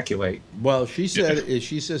to evacuate. Well, she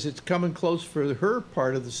says it's coming close for her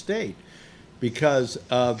part of the state because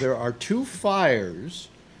there are two fires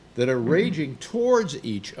that are raging towards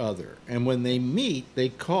each other, and when they meet, they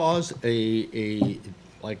cause a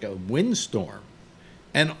windstorm,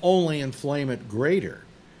 and only inflame it greater.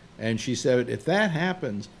 And she said, if that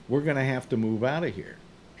happens, we're going to have to move out of here.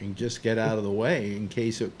 and just get out of the way in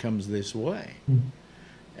case it comes this way.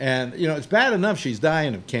 And, you know, it's bad enough she's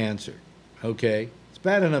dying of cancer, okay? It's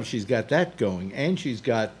bad enough she's got that going, and she's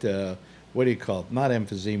got, what do you call it? Not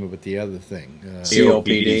emphysema, but the other thing.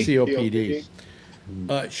 COPD. COPD.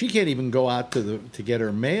 She can't even go out to get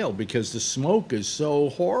her mail because the smoke is so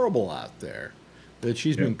horrible out there that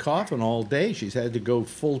she's been coughing all day. She's had to go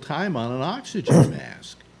full time on an oxygen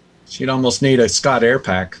mask. She'd almost need a Scott Air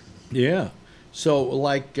Pack. Yeah. So,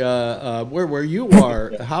 like, where you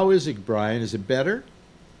are, how is it, Brian? Is it better?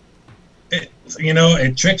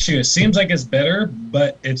 It tricks you. It seems like it's better,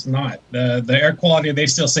 but it's not. The air quality, they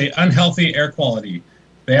still say unhealthy air quality.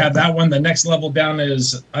 They have that one. The next level down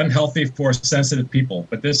is unhealthy for sensitive people,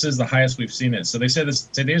 but this is the highest we've seen it. So they said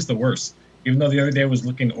today is the worst, even though the other day was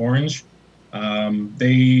looking orange.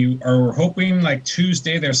 They are hoping like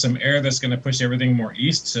Tuesday there's some air that's going to push everything more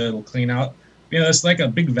east, so it'll clean out. It's like a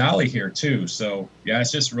big valley here too. So yeah,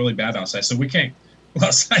 it's just really bad outside. So we can't go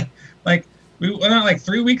outside. Like we went out like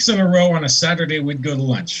 3 weeks in a row on a Saturday. We'd go to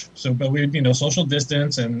lunch. So, but we'd social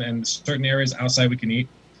distance and certain areas outside we can eat.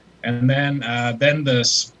 And then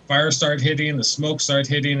the fires start hitting, the smoke started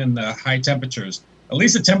hitting, and the high temperatures. At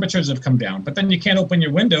least the temperatures have come down. But then you can't open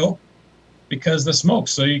your window because the smoke.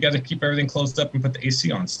 So you got to keep everything closed up and put the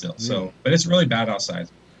AC on still. So, but it's really bad outside.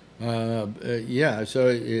 Yeah. So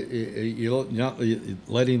you're not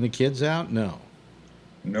letting the kids out? No.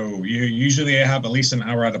 No. You usually have at least an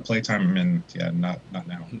hour out of playtime, and not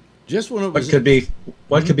now. Just when it was.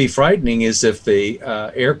 What could be frightening is if the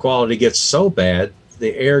air quality gets so bad,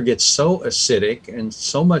 the air gets so acidic and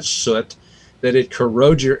so much soot that it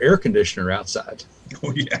corrodes your air conditioner outside.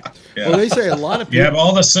 Oh yeah. Well, they say a lot of people. You have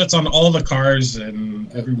all the soots on all the cars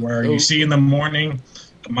and everywhere. You see in the morning,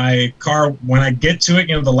 my car, when I get to it,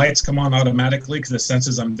 the lights come on automatically because it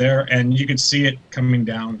senses I'm there, and you could see it coming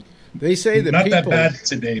down. They say that not that bad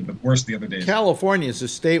today, but worse the other day. California is a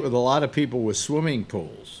state with a lot of people with swimming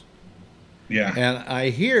pools. Yeah. And I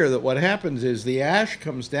hear that what happens is the ash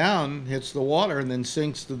comes down, hits the water, and then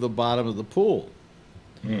sinks to the bottom of the pool.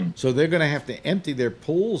 So they're going to have to empty their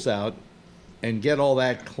pools out and get all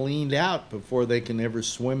that cleaned out before they can ever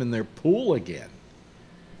swim in their pool again.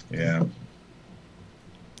 Yeah.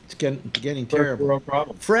 It's getting terrible. Real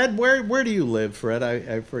problem. Fred, where do you live, Fred?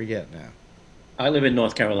 I forget now. I live in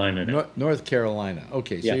North Carolina now. North Carolina.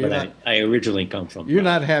 Okay, so yeah, but I originally come from. You're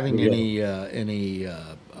not having any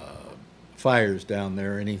fires down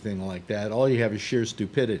there or anything like that. All you have is sheer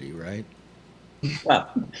stupidity, right? Well,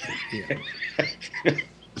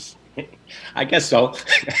 I guess so.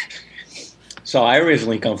 So I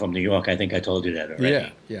originally come from New York. I think I told you that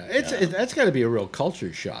already. Yeah. That's got to be a real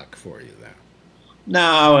culture shock for you, though.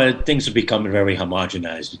 No, things are becoming very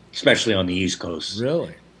homogenized, especially on the East Coast.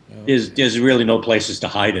 Really? Okay. There's really no places to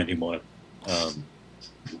hide anymore.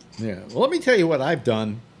 Yeah. Well, let me tell you what I've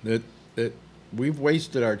done that we've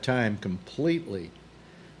wasted our time completely.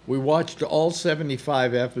 We watched all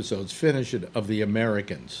 75 episodes, finish it, of The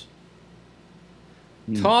Americans.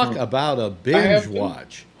 Talk about a binge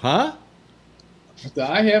watch. Huh?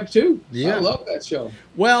 I have too. Yeah. I love that show.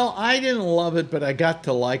 Well, I didn't love it, but I got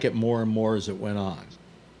to like it more and more as it went on.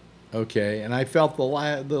 Okay, and I felt the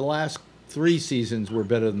last 3 seasons were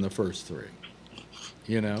better than the first 3.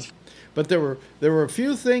 But there were a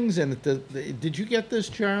few things in it. Did you get this,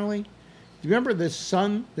 Charlie? Do you remember this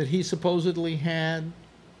son that he supposedly had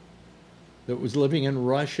that was living in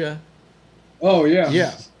Russia? Oh yeah.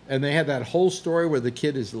 Yeah. And they had that whole story where the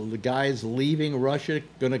guy is leaving Russia,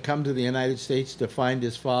 going to come to the United States to find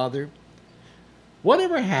his father.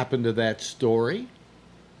 Whatever happened to that story?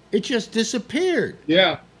 It just disappeared.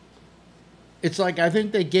 Yeah. It's like I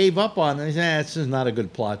think they gave up on it. They said, this is not a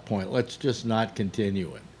good plot point. Let's just not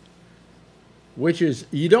continue it. Which is,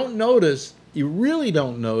 you really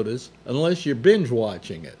don't notice unless you're binge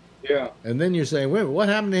watching it. Yeah. And then you're saying, wait, what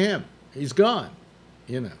happened to him? He's gone.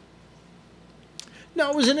 No,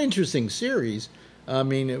 it was an interesting series. I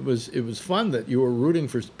mean, it was fun that you were rooting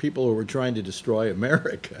for people who were trying to destroy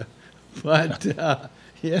America. But, Well,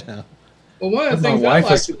 one of the things I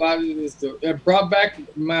liked about it is it brought back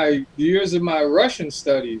my years of my Russian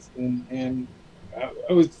studies. And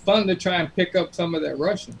it was fun to try and pick up some of that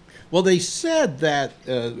Russian. Well, they said that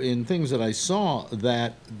in things that I saw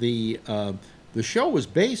that the show was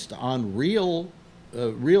based on real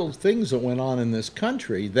things that went on in this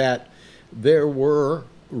country, that there were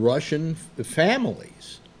Russian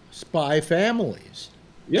families, spy families,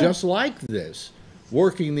 just like this,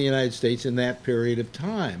 working in the United States in that period of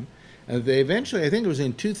time. And they eventually, I think it was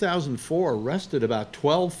in 2004, arrested about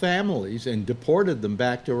 12 families and deported them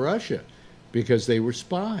back to Russia because they were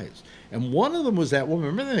spies. And one of them was that woman.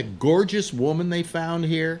 Remember that gorgeous woman they found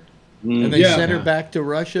here? And they sent her back to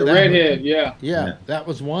Russia? The redhead, yeah. That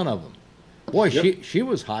was one of them. Boy, she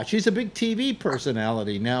was hot. She's a big TV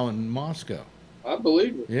personality now in Moscow. I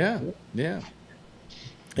believe it. Yeah.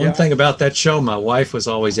 One thing about that show, my wife was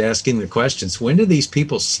always asking the questions, when do these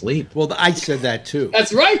people sleep? Well, I said that too.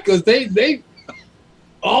 That's right, because they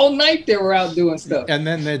all night they were out doing stuff. And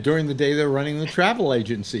then during the day they're running the travel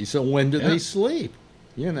agency. So when do they sleep?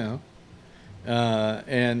 You know.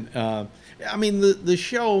 I mean, the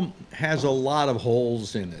show has a lot of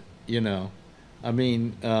holes in it, you know. I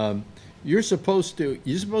mean, you're supposed to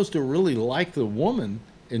really like the woman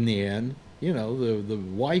in the end, you know, the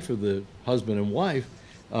wife of the husband and wife,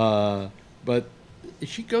 but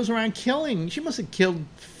she goes around killing. She must have killed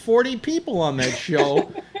 40 people on that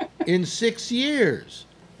show in 6 years.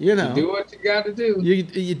 You know, you do what you got to do.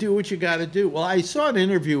 You do what you got to do. Well, I saw an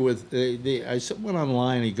interview with I went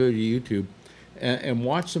online. You go to YouTube and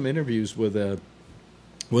watch some interviews with a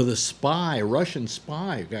spy, a Russian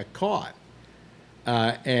spy, who got caught.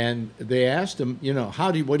 And they asked him, you know,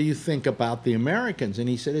 what do you think about the Americans? And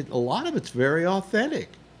he said, a lot of it's very authentic.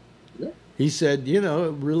 Yeah. He said, you know,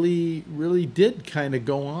 it really, really did kind of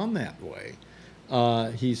go on that way.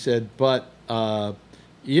 He said, but,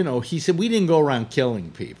 you know, he said, we didn't go around killing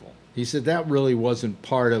people. He said, that really wasn't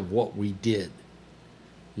part of what we did.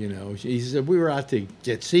 You know, he said, we were out to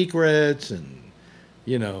get secrets and,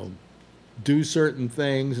 you know, do certain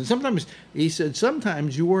things. And sometimes, he said,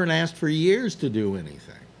 sometimes you weren't asked for years to do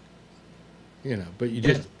anything. You know, but you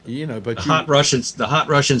just, you know, but the hot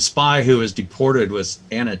Russian spy who was deported was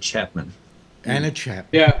Anna Chapman. Anna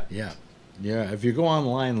Chapman. Yeah. Yeah. If you go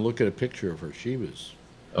online and look at a picture of her, she was.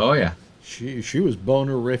 Oh, yeah. She was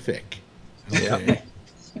bonerific. Okay.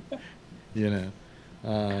 Yeah. You know.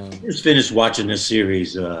 I just finished watching this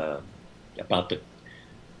series about the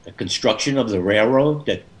construction of the railroad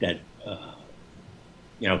that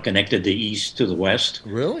you know, connected the east to the west.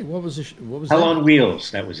 Really? What was Hell on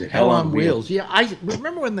Wheels? That was it. Hell on Wheels. Yeah, I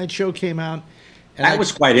remember when that show came out. And that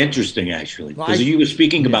was quite interesting, actually, because you were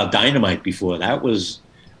speaking about dynamite before. That was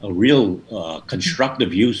a real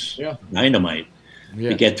constructive use of dynamite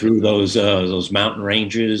to get through those mountain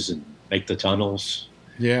ranges and make the tunnels.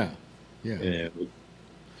 Yeah.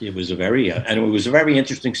 It was a very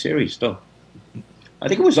interesting series, though. I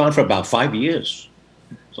think it was on for about 5 years.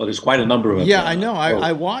 So there's quite a number of. Yeah, I know.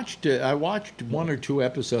 I watched it. I watched 1 or 2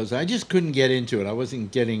 episodes. I just couldn't get into it. I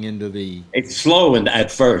wasn't getting into the. It's slow at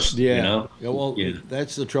first. Yeah. You know? Yeah, well,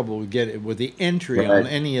 that's the trouble we get with the entry on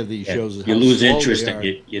any of these shows. You lose interest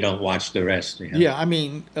and you don't watch the rest. You know? Yeah, I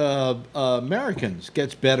mean, Americans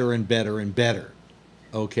gets better and better and better.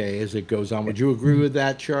 Okay, as it goes on. Would you agree with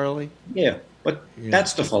that, Charlie? Yeah, but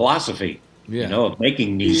that's the philosophy. You know, of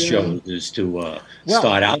making these shows is to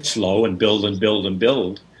start out slow and build and build and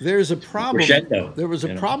build. There's a problem. Crescendo, there was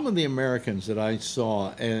a problem with the Americans that I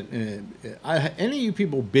saw, and any of you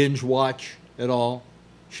people binge watch at all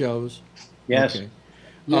shows? Yes. Okay.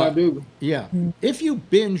 Yeah, I do. Yeah. If you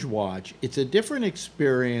binge watch, it's a different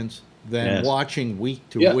experience than watching week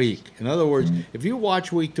to week. In other words, if you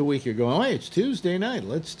watch week to week, you're going, oh, hey, it's Tuesday night.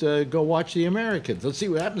 Let's go watch the Americans. Let's see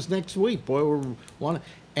what happens next week. Boy, we want to.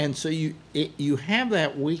 And so you have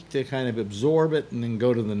that week to kind of absorb it and then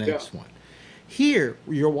go to the next one. Here,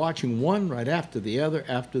 you're watching one right after the other,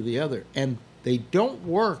 and they don't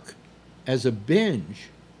work as a binge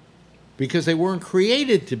because they weren't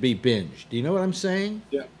created to be binged. Do you know what I'm saying?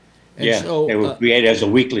 Yeah. And so, they were created as a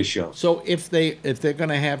weekly show. So if they're going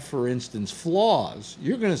to have, for instance, flaws,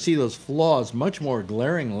 you're going to see those flaws much more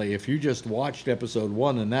glaringly if you just watched episode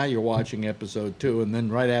 1 and now you're watching episode 2, and then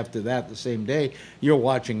right after that, the same day, you're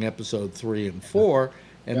watching episode 3 and 4,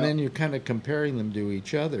 and then you're kind of comparing them to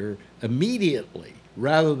each other immediately,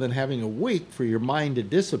 rather than having a week for your mind to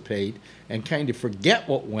dissipate and kind of forget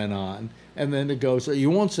what went on, and then to go. So you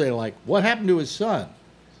won't say like, "What happened to his son?"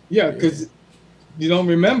 Yeah, because. You don't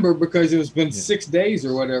remember because it's been 6 days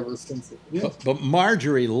or whatever since. But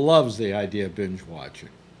Marjorie loves the idea of binge watching,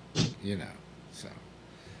 you know. So,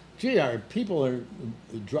 gee, our people are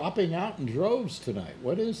dropping out in droves tonight.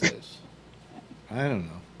 What is this? I don't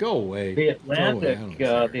know. Go away.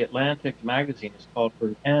 The Atlantic magazine has called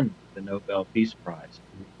for 10 the Nobel Peace Prize.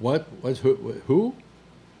 What? Who?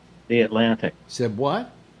 The Atlantic said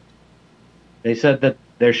what? They said that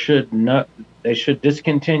they should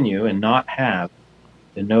discontinue and not have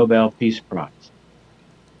the Nobel Peace Prize.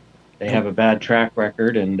 They have a bad track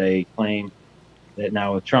record, and they claim that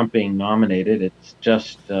now with Trump being nominated, it's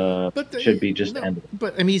just should be ended.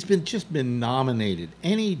 But I mean, he's just been nominated.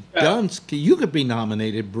 Any dunce, you could be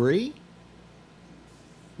nominated, Bree.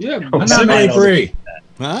 Yeah, I nominate Bree.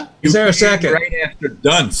 Huh? Is there a second? Right after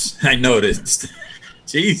Dunce, I noticed.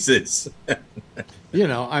 Jesus. You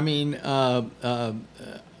know, I mean,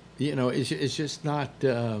 you know, it's just not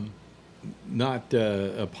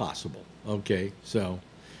possible. Okay, so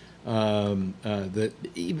the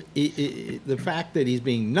fact that he's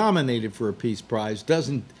being nominated for a Peace Prize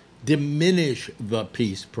doesn't diminish the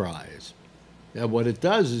Peace Prize. What it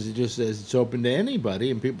does is it just says it's open to anybody,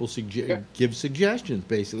 and people give suggestions.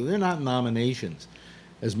 Basically, they're not nominations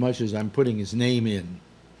as much as I'm putting his name in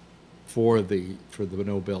for the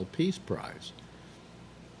Nobel Peace Prize.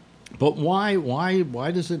 But why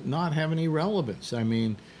does it not have any relevance? I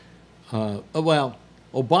mean, well,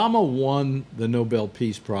 Obama won the Nobel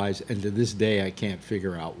Peace Prize, and to this day, I can't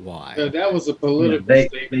figure out why. Yeah, that was a political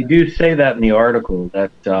statement. They do say that in the article,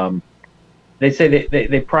 that they say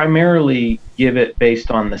they primarily give it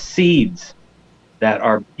based on the seeds that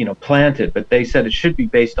are, you know, planted, but they said it should be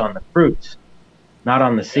based on the fruits, not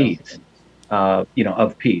on the seeds, you know,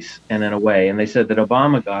 of peace. And in a way, and they said that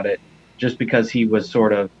Obama got it just because he was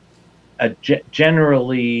sort of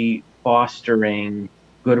generally fostering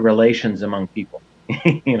good relations among people.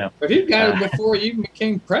 You know, but he got it before he even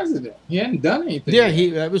became president. He hadn't done anything. Yeah,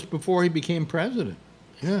 that was before he became president.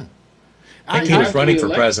 Yeah, I think he was running for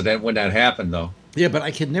president when that happened, though. Yeah, but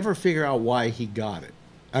I could never figure out why he got it.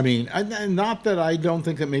 I mean, not that I don't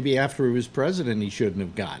think that maybe after he was president he shouldn't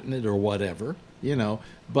have gotten it or whatever, you know.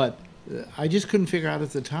 But I just couldn't figure out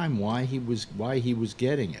at the time why he was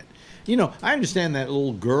getting it. You know, I understand that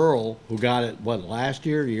little girl who got it, what, last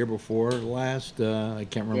year, the year before last? I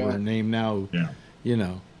can't remember her name now. Yeah. You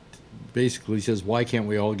know, basically says, why can't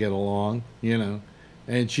we all get along? You know,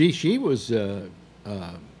 and she was,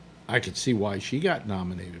 I could see why she got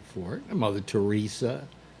nominated for it. Mother Teresa,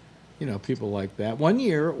 you know, people like that. One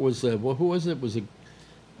year it was, well, who was it? Was it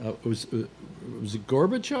was it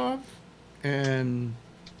Gorbachev and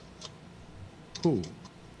who?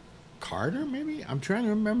 Carter, maybe? I'm trying to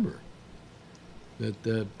remember. That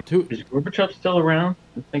is Gorbachev still around?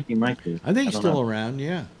 I think he might be. I think he's still around.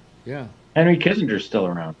 Yeah, yeah. Henry Kissinger's still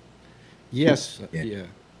around. Yes. Yeah.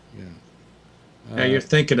 Yeah, you're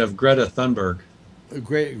thinking of Greta Thunberg.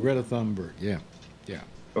 Greta Thunberg. Yeah. Yeah.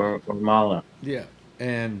 Or Mala. Yeah,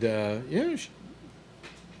 and yeah,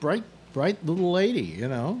 bright little lady. You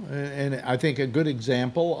know, and I think a good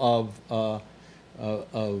example of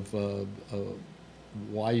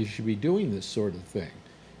why you should be doing this sort of thing.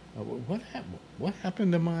 What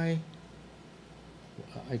happened to my?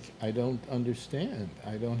 I don't understand.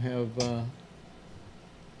 I don't have.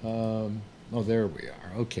 Oh, there we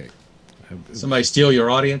are. Okay. Somebody steal your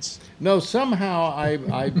audience? No, somehow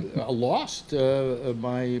I lost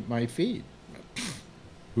my feed.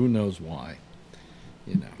 Who knows why?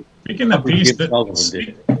 You know. Speaking of peace,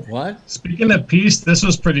 what? Speaking of peace, this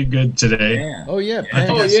was pretty good today. Yeah. Oh yeah. I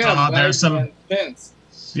think I saw there's some.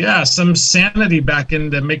 Yeah, some sanity back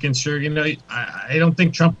into making sure, you know, I don't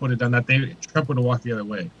think Trump would have done that. Trump would have walked the other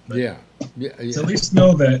way. But yeah. So at least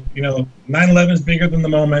know that, you know, 9/11 is bigger than the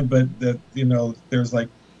moment, but that, you know, there's like,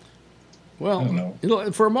 well, I don't know. You know,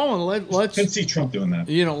 for a moment, let's can see Trump doing that.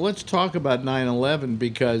 You know, let's talk about 9/11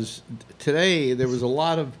 because today there was a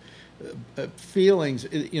lot of feelings.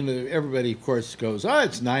 You know, everybody of course goes, "Oh,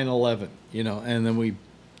 it's 9/11," you know, and then we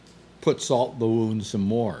put salt in the wound some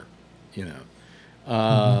more, you know.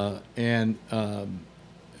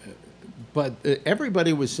 But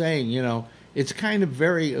everybody was saying, you know, it's kind of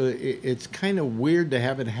it's kind of weird to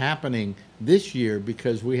have it happening this year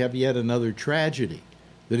because we have yet another tragedy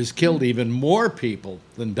that has killed even more people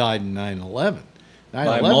than died in 9/11.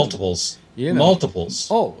 By multiples. You know, multiples.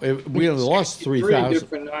 Oh, we only lost 3,000.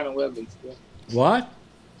 Different 9/11s. Yeah. What?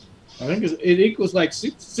 I think it equals like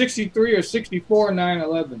 63 or 64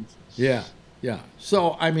 9/11s. Yeah, yeah.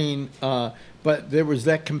 So I mean. But there was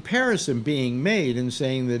that comparison being made and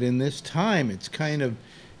saying that in this time it's kind of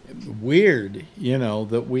weird, you know,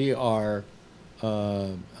 that we are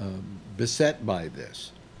beset by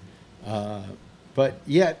this. But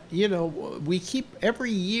yet, you know,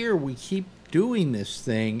 every year we keep doing this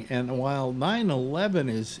thing, and while 9/11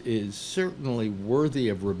 is certainly worthy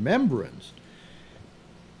of remembrance,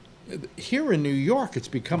 here in New York it's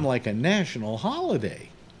become like a national holiday.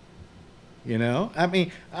 You know, I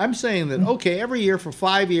mean, I'm saying that, okay, every year for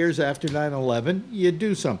 5 years after 9/11, you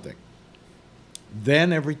do something.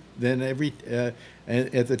 Then at the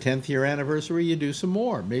 10th year anniversary, you do some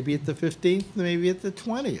more. Maybe at the 15th, maybe at the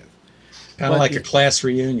 20th. Kind of like a class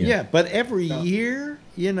reunion. Yeah, but every year,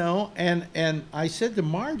 you know, and I said to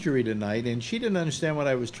Marjorie tonight, and she didn't understand what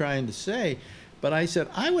I was trying to say, but I said,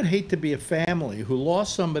 I would hate to be a family who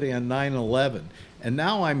lost somebody on 9/11 and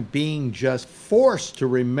now I'm being just forced to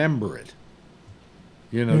remember it.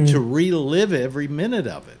 You know, to relive every minute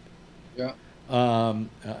of it. Yeah.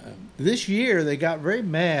 This year they got very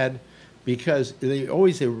mad because they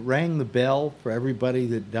rang the bell for everybody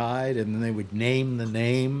that died, and then they would name the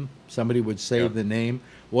name. Somebody would say the name.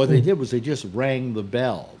 What they did was they just rang the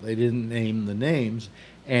bell. They didn't name the names,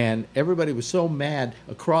 and everybody was so mad.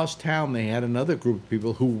 Across town, they had another group of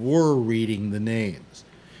people who were reading the names.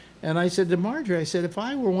 And I said to Marjorie, I said, if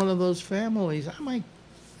I were one of those families,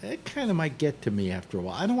 it kind of might get to me after a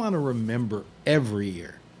while. I don't want to remember every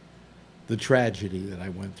year the tragedy that I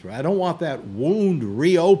went through. I don't want that wound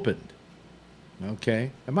reopened. Okay?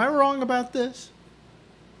 Am I wrong about this?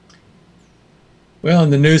 Well, in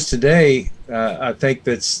the news today, I think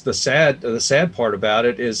that's the sad part about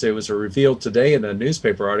it is it was revealed today in a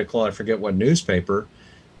newspaper article, I forget what newspaper,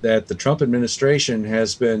 that the Trump administration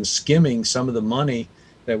has been skimming some of the money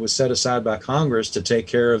that was set aside by Congress to take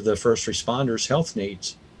care of the first responders' health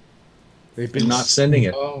needs. They've been not sending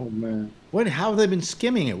it. Oh man! How have they been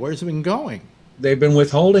skimming it? Where's it been going? They've been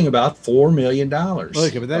withholding about $4 million.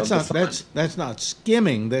 Okay, but that's not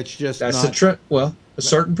skimming. That's just a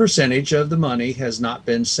certain percentage of the money has not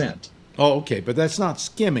been sent. Oh, okay, but that's not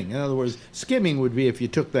skimming. In other words, skimming would be if you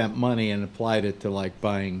took that money and applied it to like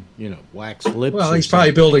buying, wax lips. Well, he's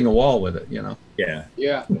probably building a wall with it. Yeah.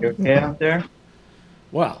 Yeah. You okay out there?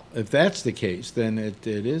 Well, if that's the case, then it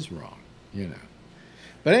is wrong.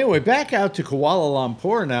 But anyway, back out to Kuala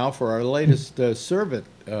Lumpur now for our latest Servit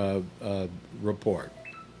report.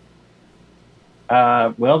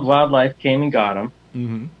 World Wildlife came and got him.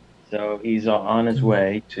 Mm-hmm. So he's on his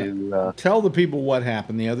way to... Tell the people what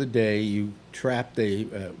happened the other day. You trapped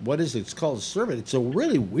what is it? It's called a Servit. It's a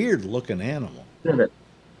really weird-looking animal. Servit.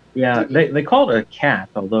 Yeah, they call it a cat,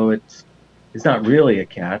 although it's not really a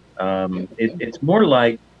cat. It's more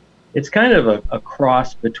like... It's kind of a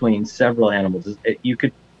cross between several animals. You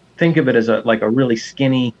could think of it as like a really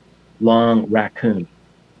skinny, long raccoon.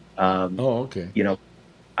 Okay.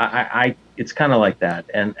 It's kind of like that.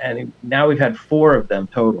 And now we've had 4 of them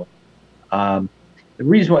total. The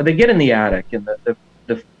reason why they get in the attic, and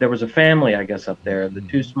there was a family, I guess, up there. The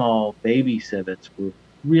 2 small baby civets were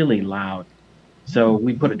really loud. So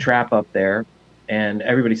we put a trap up there, and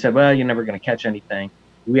everybody said, well, you're never going to catch anything.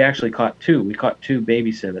 We actually caught 2. We caught 2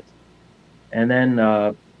 baby civets. And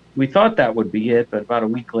then we thought that would be it, but about a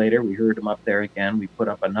week later, we heard them up there again. We put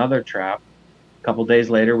up another trap. A couple days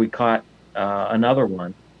later, we caught another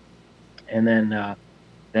one. And then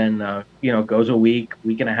goes a week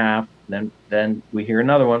and a half. Then we hear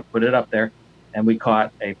another one, put it up there, and we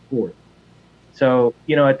caught a 4th. So,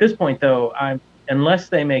 at this point, though, unless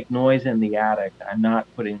they make noise in the attic, I'm not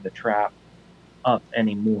putting the trap up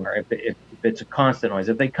anymore. If it's a constant noise,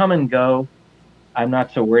 if they come and go, I'm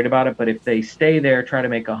not so worried about it. But if they stay there, try to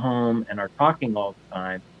make a home, and are talking all the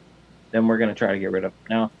time, then we're going to try to get rid of them.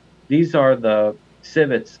 Now, these are the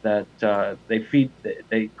civets that they feed.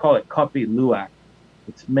 They call it kopi luwak.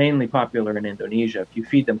 It's mainly popular in Indonesia. If you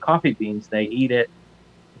feed them coffee beans, they eat it.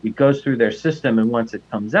 It goes through their system, and once it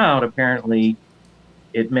comes out, apparently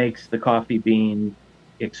it makes the coffee bean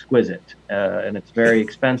exquisite, and it's very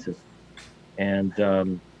expensive. And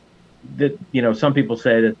some people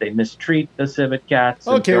say that they mistreat the civet cats.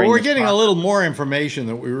 Okay, well, we're getting a little more information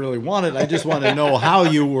than we really wanted. I just want to know how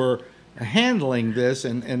you were handling this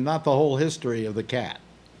and not the whole history of the cat.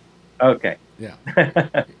 Okay. Yeah.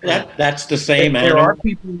 That's the same animal. There are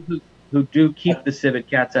people who do keep the civet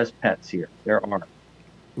cats as pets here. There are.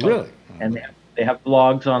 Really? And they have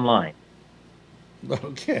blogs online.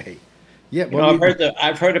 Okay. Yeah,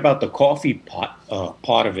 I've heard about the coffee pot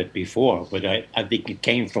part of it before, but I think it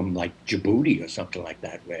came from like Djibouti or something like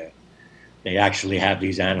that, where they actually have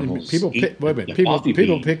these animals. People pick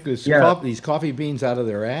these coffee beans out of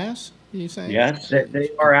their ass. Are you saying? Yes,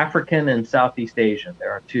 they are African and Southeast Asian.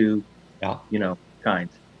 There are 2,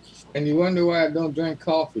 kinds. And you wonder why I don't drink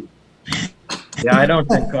coffee. Yeah, I don't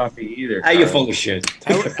drink coffee either. You're full of shit.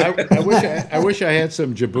 I wish I had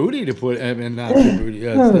some Djibouti to put. I mean, not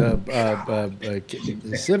Djibouti.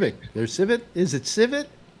 Civet. There's civet. Is it civet?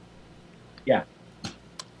 Yeah.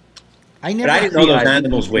 I didn't know those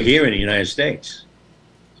animals were here in the United States.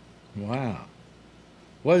 Wow.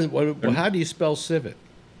 How do you spell civet?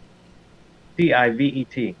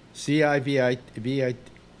 CIVET. CIVET.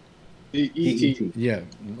 Yeah.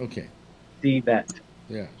 Okay. Civet.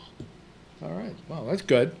 Yeah. All right. Well, that's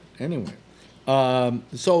good. Anyway.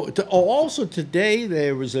 Also today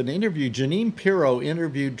there was an interview. Jeanine Pirro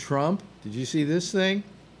interviewed Trump. Did you see this thing?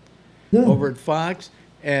 No. Over at Fox?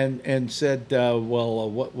 and said,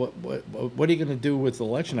 what are you going to do with the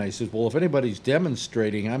election night? He says, well, if anybody's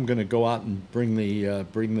demonstrating, I'm going to go out and bring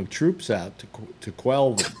the troops out to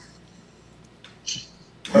quell them.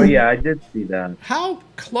 Oh yeah, I did see that. How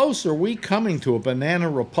close are we coming to a banana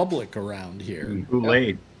republic around here? Too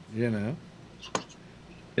late. You know.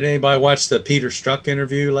 Did anybody watch the Peter Strzok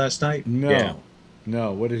interview last night? No. Yeah.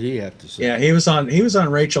 No. What did he have to say? Yeah, he was on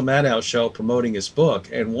Rachel Maddow's show promoting his book,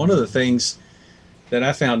 and one of the things that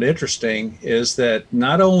I found interesting is that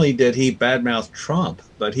not only did he badmouth Trump,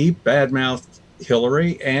 but he badmouthed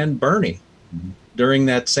Hillary and Bernie during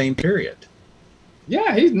that same period.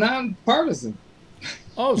 Yeah, he's nonpartisan.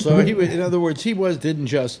 Oh, so he was, in other words, didn't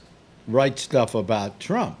just write stuff about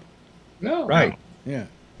Trump. No. Right. Yeah.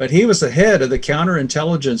 But he was the head of the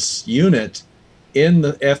counterintelligence unit in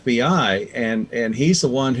the FBI, and he's the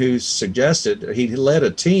one who suggested, he led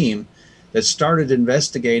a team that started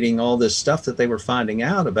investigating all this stuff that they were finding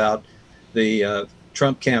out about the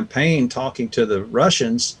Trump campaign talking to the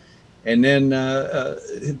Russians. And then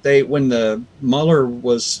when the Mueller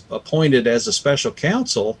was appointed as a special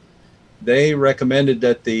counsel, they recommended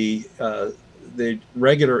that the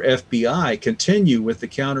regular FBI continue with the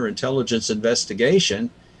counterintelligence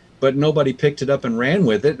investigation, but nobody picked it up and ran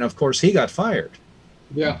with it. And of course, he got fired.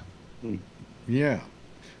 Yeah. Yeah.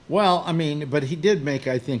 Well, I mean, but he did make,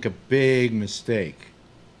 I think, a big mistake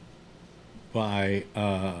by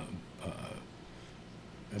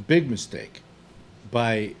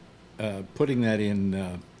putting that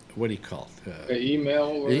in. What do you call it? The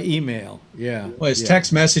email? Email, yeah. Well, his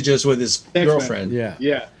text messages with his girlfriend. Yeah.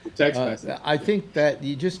 Yeah, the text message. I think that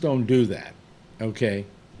you just don't do that, okay?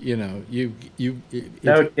 You know,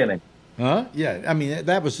 No kidding. Huh? Yeah, I mean,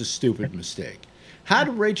 that was a stupid mistake. How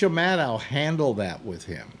did Rachel Maddow handle that with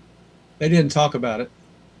him? They didn't talk about it.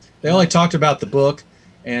 They only talked about the book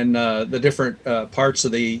and the different parts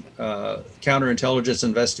of the counterintelligence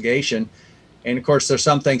investigation. And of course, there's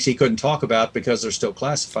some things he couldn't talk about because they're still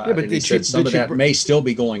classified. Yeah, but and he said some of that may still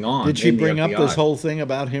be going on. Did she bring up this whole thing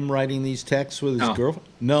about him writing these texts with his girlfriend?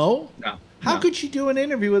 No? No. How could she do an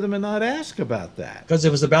interview with him and not ask about that? Because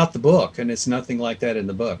it was about the book, and it's nothing like that in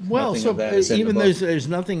the book. Well, nothing so of that is in even the book. there's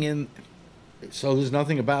nothing in, so there's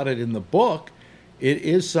nothing about it in the book. It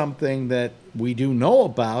is something that we do know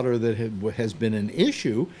about, or that has been an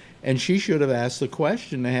issue, and she should have asked the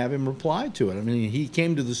question to have him reply to it. I mean, he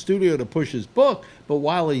came to the studio to push his book, but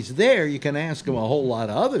while he's there, you can ask him a whole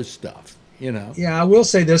lot of other stuff, you know. Yeah, I will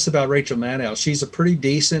say this about Rachel Maddow. She's a pretty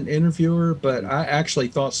decent interviewer, but I actually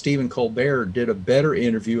thought Stephen Colbert did a better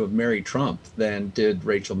interview of Mary Trump than did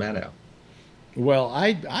Rachel Maddow. Well,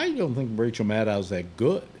 I don't think Rachel Maddow's that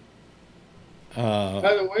good.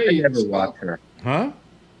 By the way, I never watched her. Huh?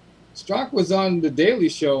 Strzok was on the Daily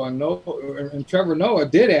Show, and Trevor Noah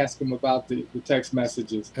did ask him about the text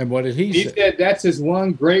messages. And what did he say? He said that's his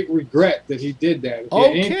one great regret, that he did that. If he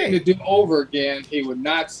had anything to do over again, he would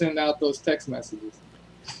not send out those text messages.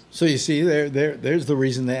 So you see, there's the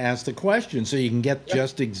reason they asked the question, so you can get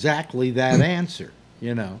just exactly that answer,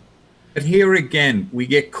 you know. But here again, we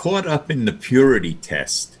get caught up in the purity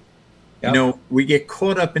test. Yep. You know, we get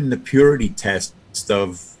caught up in the purity test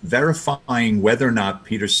of verifying whether or not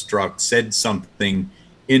Peter Strzok said something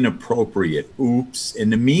inappropriate. Oops. In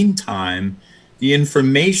the meantime, the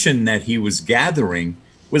information that he was gathering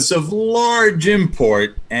was of large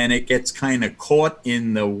import, and it gets kind of caught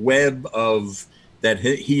in the web of that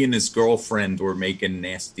he and his girlfriend were making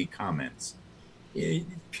nasty comments.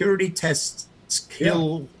 Purity tests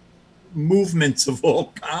kill movements of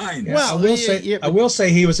all kinds. Well, I will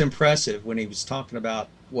say he was impressive when he was talking about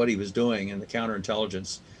what he was doing in the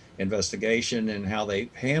counterintelligence investigation and how they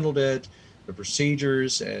handled it, the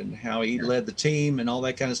procedures, and how he led the team and all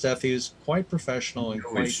that kind of stuff. He was quite professional and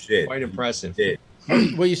quite impressive.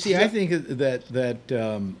 Well, you see, I think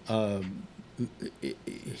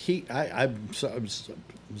I'm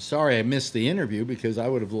sorry I missed the interview, because I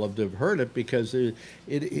would have loved to have heard it, because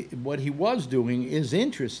what he was doing is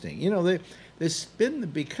interesting. You know, there's been,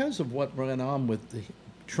 because of what went on with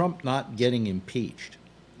Trump not getting impeached.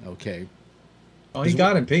 Okay. Oh, he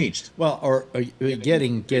got impeached. Well, or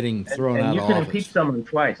getting thrown out of office. You can impeach someone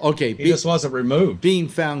twice. Okay. He just wasn't removed. Being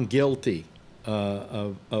found guilty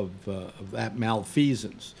of that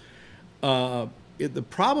malfeasance. The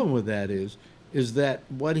problem with that is that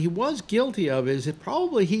what he was guilty of is that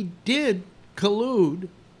probably he did collude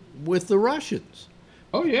with the Russians.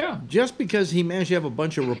 Oh, yeah. Just because he managed to have a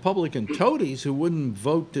bunch of Republican toadies who wouldn't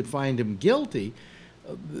vote to find him guilty,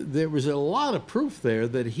 there was a lot of proof there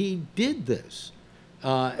that he did this,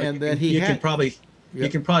 and that he. You can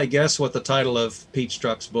probably guess what the title of Pete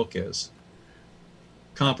Strzok's book is.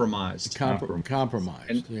 compromised.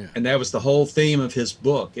 Compromised. And that was the whole theme of his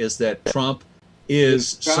book, is that Trump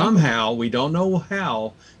is somehow, we don't know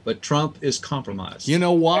how, but Trump is compromised. You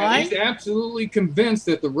know why? He's absolutely convinced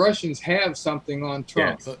that the Russians have something on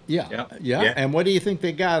Trump. Yes. Yeah. And what do you think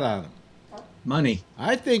they got on him? Money.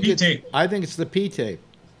 I think it's the P-tape.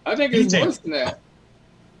 I think it's worse than that.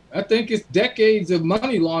 I think it's decades of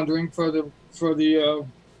money laundering for the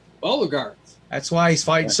oligarchs. That's why he's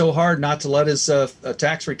fighting so hard not to let his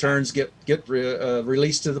tax returns get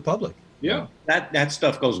released to the public. Yeah, that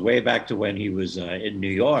stuff goes way back to when he was in New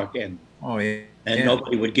York, and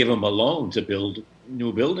nobody would give him a loan to build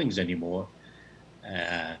new buildings anymore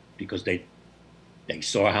because they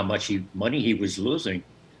saw how much money he was losing,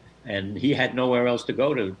 and he had nowhere else to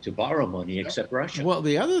go to borrow money except Russia. Well,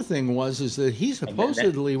 the other thing is that he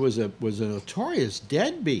supposedly was a notorious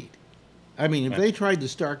deadbeat. I mean, if they tried to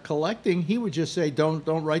start collecting, he would just say, "Don't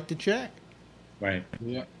write the check." Right.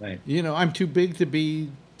 Yeah. Right. You know, I'm too big to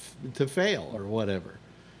fail or whatever.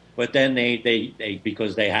 But then they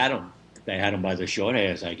because they had him by the short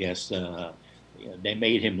hairs, I guess. They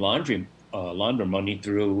made him launder money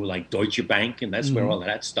through like Deutsche Bank, and that's where all of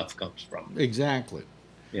that stuff comes from. Exactly.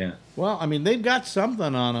 Yeah. Well, I mean, they've got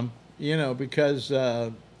something on him, you know, because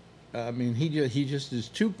I mean, he just is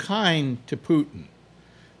too kind to Putin.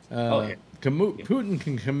 Putin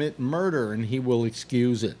can commit murder and he will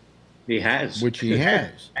excuse it. He has. Which he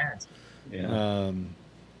has. Yeah.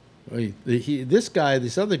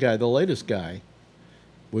 This other guy, the latest guy,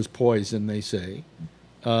 was poisoned, they say.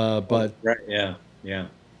 But right, yeah.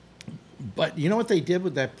 But you know what they did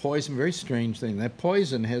with that poison? Very strange thing. That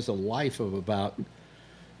poison has a life of about,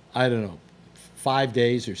 I don't know, 5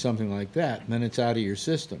 days or something like that, and then it's out of your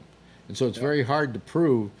system. And so it's very hard to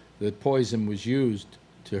prove that poison was used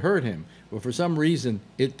to hurt him. But for some reason,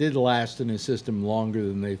 it did last in his system longer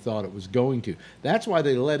than they thought it was going to. That's why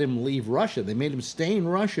they let him leave Russia. They made him stay in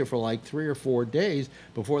Russia for like 3 or 4 days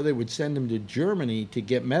before they would send him to Germany to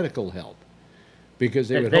get medical help. Because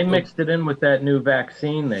they mixed it in with that new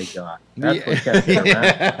vaccine they got. That's what kept him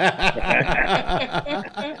around.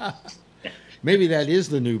 Maybe that is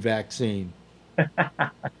the new vaccine.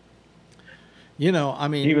 You know, I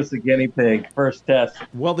mean, he was the guinea pig, first test.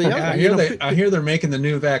 Well, I hear they're making the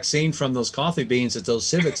new vaccine from those coffee beans that those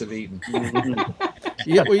civics have eaten.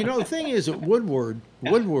 Yeah, well, you know, the thing is, Woodward.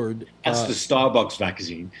 That's the Starbucks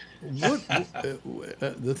vaccine.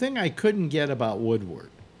 The thing I couldn't get about Woodward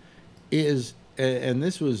is, and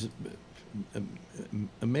this was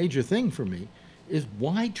a major thing for me, is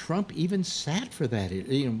why Trump even sat for that.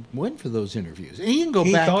 Went for those interviews. And he didn't go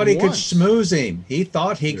back. He thought he could schmooze him. He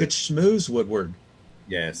thought he could schmooze Woodward.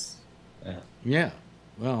 Yes. Yeah.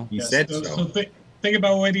 Well, he said so. So think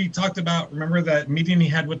about what he talked about. Remember that meeting he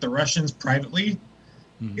had with the Russians privately?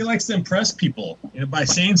 Mm-hmm. He likes to impress people, by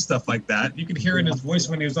saying stuff like that. You could hear in his voice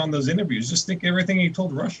when he was on those interviews. Just think everything he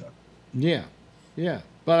told Russia. Yeah. Yeah.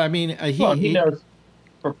 But I mean, he knows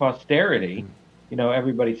for posterity.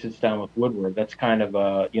 Everybody sits down with Woodward. That's kind of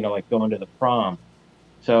like going to the prom.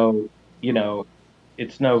 So,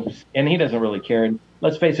 it's and he doesn't really care. And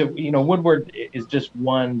let's face it, Woodward is just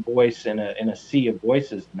one voice in a sea of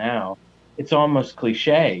voices now. It's almost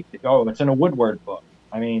cliche. Oh, it's in a Woodward book.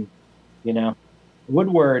 I mean,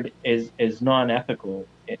 Woodward is non-ethical,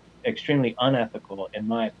 extremely unethical, in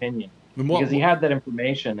my opinion. Because he had that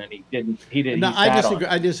information and he didn't. No,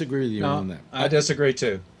 I disagree with you on that. I disagree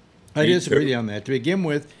too. I disagree with you on that. To begin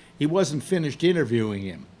with, he wasn't finished interviewing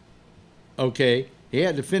him. Okay? He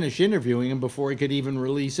had to finish interviewing him before he could even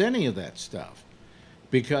release any of that stuff.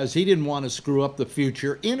 Because he didn't want to screw up the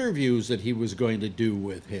future interviews that he was going to do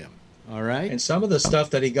with him. All right? And some of the stuff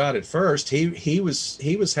that he got at first, he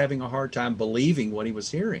was having a hard time believing what he was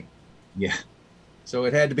hearing. Yeah. So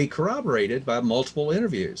it had to be corroborated by multiple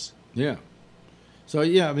interviews. Yeah. So,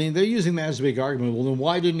 yeah, I mean, they're using that as a big argument. Well, then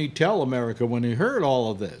why didn't he tell America when he heard all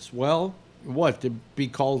of this? Well, what, to be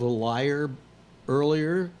called a liar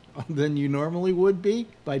earlier than you normally would be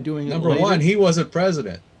by doing it later? Number one, he wasn't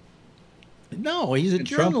president. No, he's a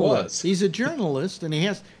journalist. He's a journalist, and he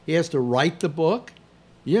has to write the book.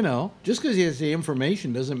 Just because he has the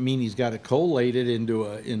information doesn't mean he's got to collate it into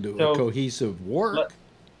a cohesive work.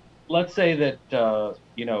 Let's say that,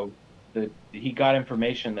 he got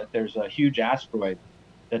information that there's a huge asteroid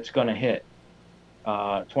that's going to hit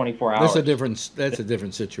 24 hours. That's a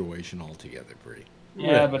different situation altogether, Bree.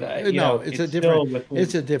 Yeah, but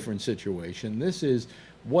it's a different situation. This is,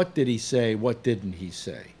 what did he say? What didn't he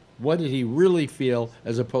say? What did he really feel,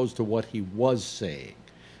 as opposed to what he was saying?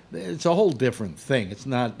 It's a whole different thing. It's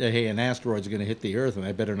not, hey, an asteroid's going to hit the Earth and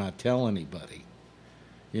I better not tell anybody.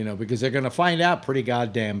 Because they're going to find out pretty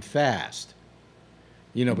goddamn fast.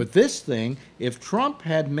 You know, but this thing, if Trump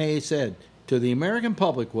had said to the American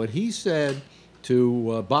public what he said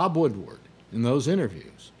to Bob Woodward in those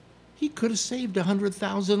interviews, he could have saved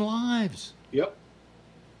 100,000 lives. Yep.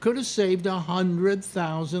 Could have saved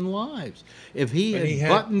 100,000 lives if he had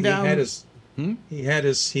buttoned down. He had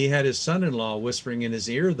his son-in-law whispering in his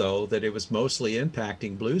ear, though, that it was mostly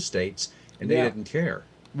impacting blue states, and they didn't care.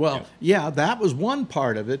 Well, yeah, that was one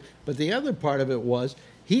part of it, but the other part of it was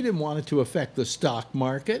he didn't want it to affect the stock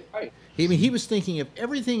market. Right. He was thinking of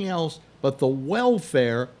everything else but the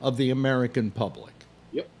welfare of the American public.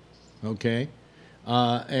 Yep. Okay,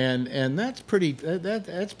 and that's pretty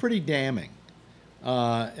damning.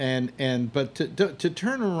 But to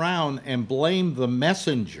turn around and blame the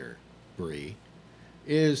messenger, Bree,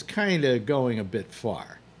 is kind of going a bit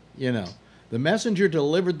far. You know, the messenger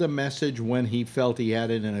delivered the message when he felt he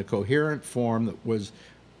had it in a coherent form that was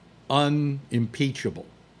unimpeachable.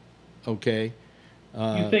 Okay.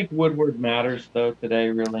 You think Woodward matters though today,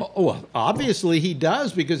 really? Oh, well, obviously he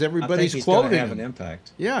does because everybody's quoting him. Have an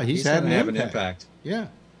impact. Yeah, he's had an impact. Yeah.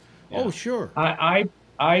 Oh, sure.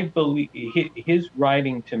 I believe his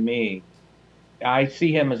writing, to me, I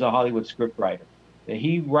see him as a Hollywood scriptwriter.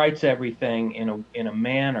 He writes everything in a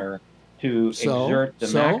manner to exert the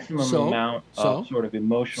maximum amount of sort of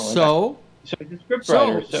emotional impact. So he's a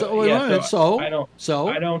scriptwriter. I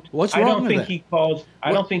don't. What's I wrong don't think he calls.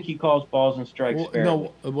 I don't think he calls balls and strikes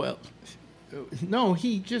fairly. No.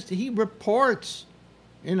 He reports,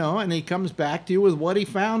 you know, and he comes back to you with what he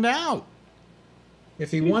found out. If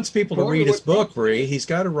he wants people to read his book, Bree, he's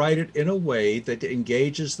got to write it in a way that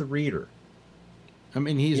engages the reader. I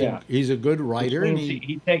mean, he's a good writer, and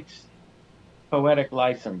he takes poetic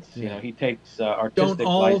license. You know, he takes artistic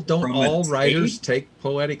license. Don't all writers take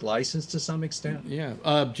poetic license to some extent? Yeah.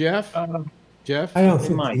 Jeff? Jeff? I don't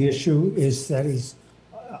think the issue is that he's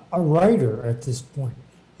a writer at this point.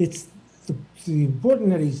 It's the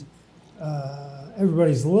important that he's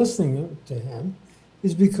everybody's listening to him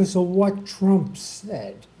is because of what Trump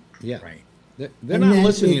said. Yeah. Right. They're not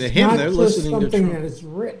listening to him. They're listening to Trump. It's not something that is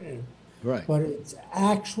written. Right. But it's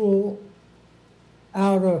actual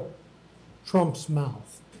out of Trump's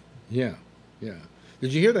mouth. Yeah. Yeah.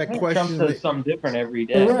 Did you hear that question? Trump says something different every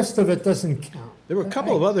day. The rest of it doesn't count. There were a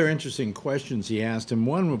couple of other interesting questions he asked him,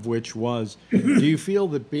 one of which was, do you feel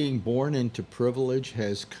that being born into privilege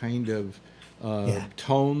has kind of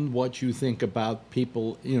toned what you think about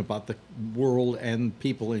people, you know, about the world and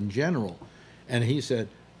people in general? And he said,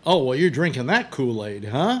 oh, well, you're drinking that Kool-Aid,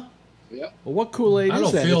 huh? Yeah. Well, what Kool-Aid is that?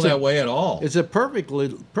 I don't feel that way at all. It's a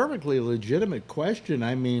perfectly legitimate question.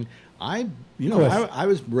 I mean, I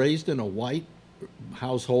was raised in a white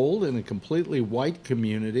household in a completely white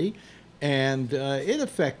community, and it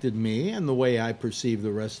affected me and the way I perceive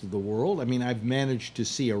the rest of the world. I mean, I've managed to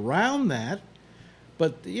see around that,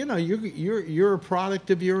 but you know, you're a product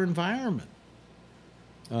of your environment.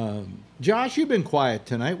 Josh, you've been quiet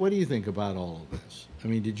tonight. What do you think about all of this? I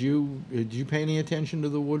mean, did you pay any attention to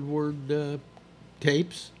the Woodward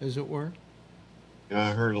tapes, as it were?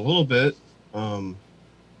 I heard a little bit.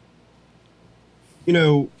 You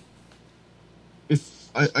know,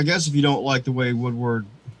 I guess if you don't like the way Woodward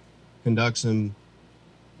conducts him,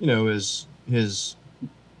 you know, his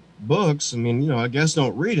books, I mean, you know, I guess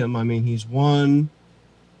don't read him. I mean, he's one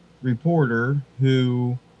reporter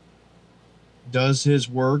who does his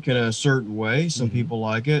work in a certain way. Some people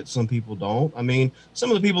like it, some people don't. I mean,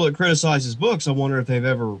 some of the people that criticize his books, I wonder if they've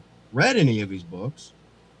ever read any of his books.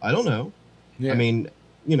 I don't know. Yeah. I mean,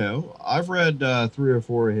 you know, I've read 3 or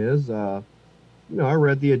 4 of his. You know, I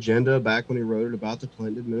read The Agenda back when he wrote it about the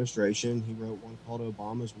Clinton administration. He wrote one called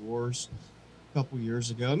Obama's Wars a couple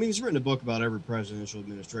years ago. I mean, he's written a book about every presidential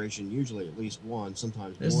administration, usually at least one,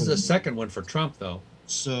 sometimes more. This is the second one for Trump, though.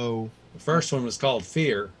 So the first one was called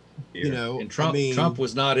Fear. You know, and Trump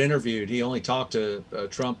was not interviewed. He only talked to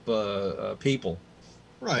Trump people.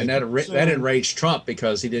 Right. And that enraged Trump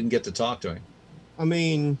because he didn't get to talk to him. I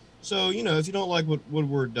mean, so, you know, if you don't like what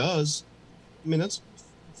Woodward does, I mean, that's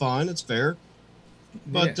fine. It's fair.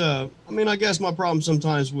 But, I mean, I guess my problem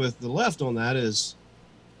sometimes with the left on that is,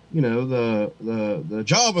 you know, the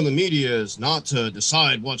job of the media is not to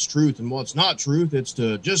decide what's truth and what's not truth. It's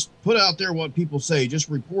to just put out there what people say, just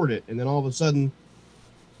report it. And then all of a sudden,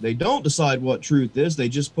 they don't decide what truth is. They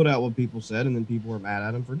just put out what people said, and then people are mad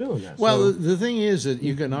at them for doing that. Well, so, the thing is that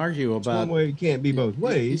you can argue about... one way, it can't be both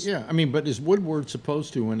ways. Yeah, I mean, but is Woodward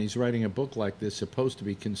supposed to, when he's writing a book like this, supposed to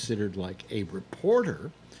be considered like a reporter?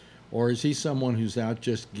 Or is he someone who's out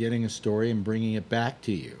just getting a story and bringing it back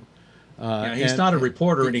to you? He's not a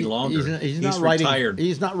reporter any longer. He's not retired.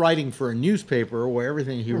 He's not writing for a newspaper where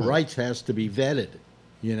everything he writes has to be vetted,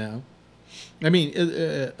 you know? I mean,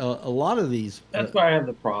 a lot of these. That's why I have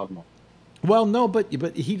the problem. Well, no, but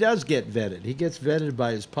he does get vetted. He gets vetted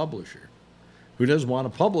by his publisher, who doesn't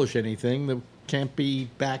want to publish anything that can't be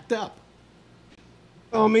backed up.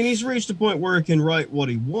 Well, I mean, he's reached a point where he can write what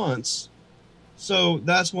he wants. So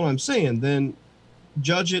that's what I'm saying. Then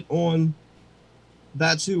judge it on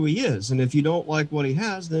that's who he is. And if you don't like what he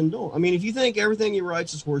has, then don't. I mean, if you think everything he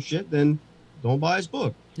writes is horseshit, then don't buy his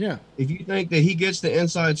book. Yeah. If you think that he gets the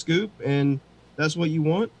inside scoop and that's what you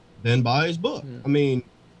want, then buy his book. Yeah. I mean,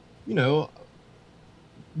 you know,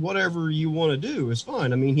 whatever you want to do is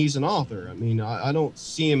fine. I mean, he's an author. I mean, I don't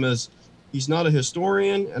see him as, he's not a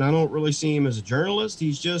historian, and I don't really see him as a journalist.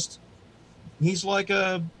 He's like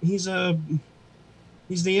he's the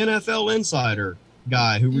NFL insider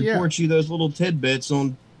guy who reports you those little tidbits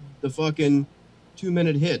on the fucking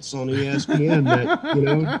 2-minute hits on ESPN that, you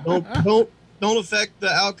know, don't affect the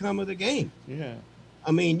outcome of the game. Yeah.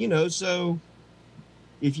 I mean, you know, so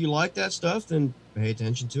if you like that stuff, then pay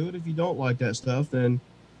attention to it. If you don't like that stuff, then,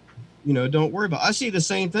 you know, don't worry about it. I see the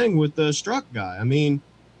same thing with the Struck guy. I mean,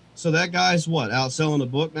 so that guy's what, out selling a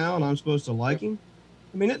book now, and I'm supposed to like him?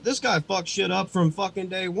 I mean, this guy fucked shit up from fucking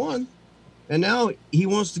day one, and now he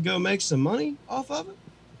wants to go make some money off of it?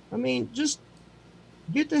 I mean, just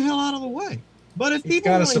get the hell out of the way. But if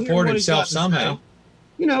people want to support himself somehow,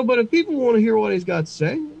 you know, but if people want to hear what he's got to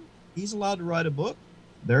say, he's allowed to write a book.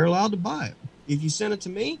 They're allowed to buy it. If you send it to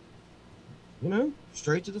me, you know,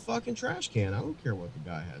 straight to the fucking trash can. I don't care what the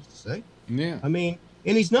guy has to say. Yeah. I mean,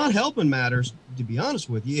 and he's not helping matters, to be honest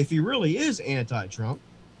with you. If he really is anti-Trump,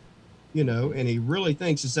 you know, and he really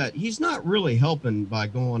thinks it's that, he's not really helping by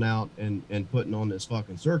going out and putting on this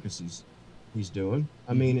fucking circus he's doing.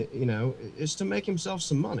 I mean, you know, it's to make himself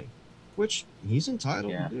some money, which he's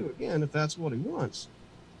entitled to do, again, if that's what he wants.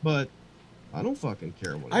 But I don't fucking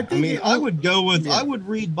care what I mean, I would go with, I would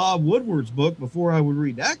read Bob Woodward's book before I would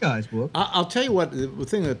read that guy's book. I'll tell you what, the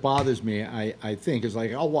thing that bothers me, I think, is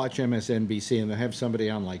like, I'll watch MSNBC and they'll have somebody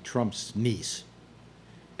on like Trump's niece,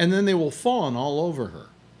 and then they will fawn all over her.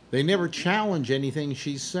 They never challenge anything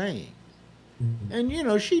she's saying. Mm-hmm. And, you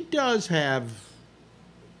know, she does have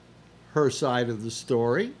her side of the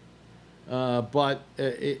story. But,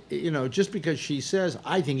 you know, just because she says,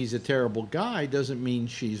 I think he's a terrible guy, doesn't mean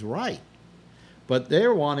she's right. But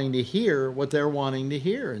they're wanting to hear what they're wanting to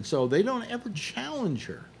hear. And so they don't ever challenge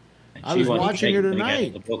her. I was watching her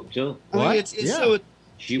tonight. The book too. I mean,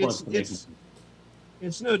 she wants to make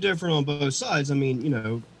it's no different on both sides. I mean, you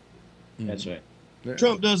know. That's right.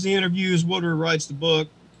 Trump does the interviews, Woodward writes the book,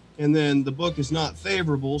 and then the book is not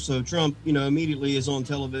favorable. So Trump, you know, immediately is on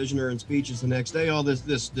television or in speeches the next day. Oh,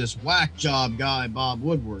 this whack job guy, Bob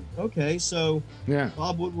Woodward. Okay, so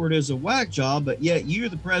Bob Woodward is a whack job, but yet you,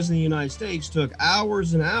 the president of the United States, took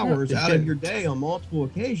hours and hours out of your day on multiple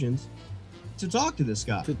occasions to talk to this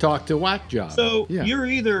guy. To talk to whack job. So you're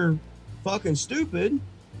either fucking stupid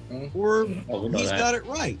or he's got it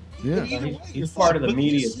right. Yeah, either way, he's part of the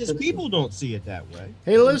media. His people don't see it that way.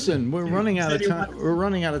 Hey, listen, we're running out of time. We're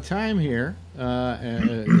running out of time here,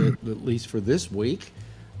 at least for this week.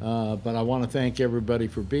 But I want to thank everybody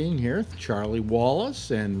for being here. Charlie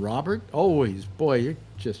Wallace and Robert. Always, boy, you're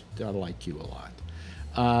just, I like you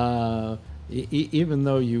a lot. Even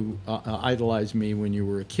though you idolized me when you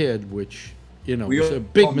were a kid, which, you know, was a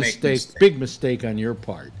big mistake on your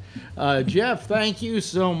part. Jeff, thank you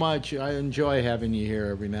so much. I enjoy having you here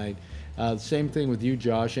every night. Same thing with you,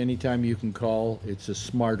 Josh. Anytime you can call, it's a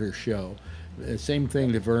smarter show. Same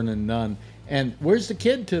thing to Vernon Nunn. And where's the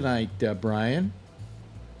kid tonight, Brian?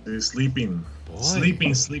 They're sleeping. Boy.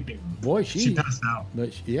 Sleeping. Boy, she passed out.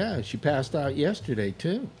 Yeah, she passed out yesterday,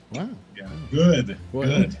 too. Wow. Yeah.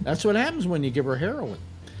 Good. That's what happens when you give her heroin.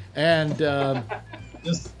 And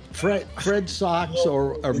Fred Sox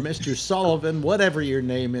or Mr. Sullivan, whatever your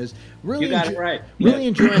name is, really, you got it right. Really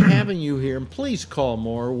enjoy having you here. And please call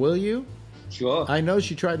more, will you? Sure. I know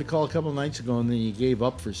she tried to call a couple of nights ago and then you gave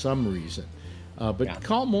up for some reason. But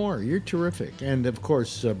call more. You're terrific. And, of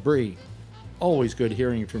course, Bree, always good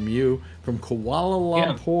hearing from you from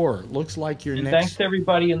Kuala Lumpur. Looks like you're next. Thanks to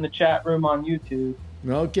everybody in the chat room on YouTube.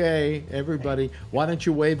 Okay, everybody. Why don't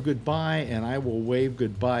you wave goodbye, and I will wave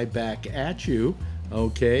goodbye back at you.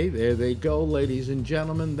 Okay, there they go, ladies and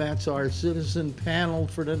gentlemen. That's our citizen panel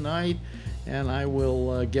for tonight, and I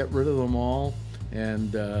will get rid of them all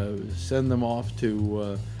and send them off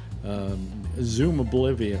to Zoom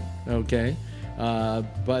oblivion. Okay,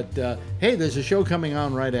 but hey, there's a show coming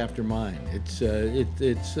on right after mine. It's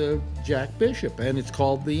Jack Bishop, and it's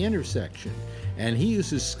called The Intersection, and he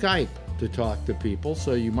uses Skype to talk to people,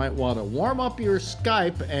 so you might want to warm up your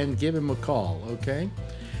Skype and give him a call. Okay.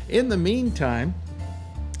 In the meantime,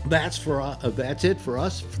 that's it for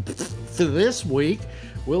us for this week.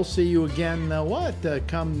 We'll see you again.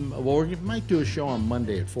 We might do a show on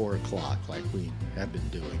Monday at 4 o'clock, like we have been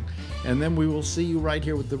doing, and then we will see you right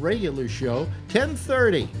here with the regular show,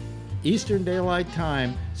 10:30 Eastern Daylight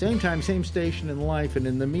Time, same station in life. And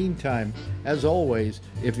in the meantime, as always,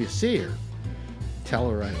 if you see her, tell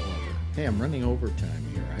her I love her. Hey, I'm running overtime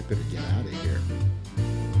here. I better get out of here.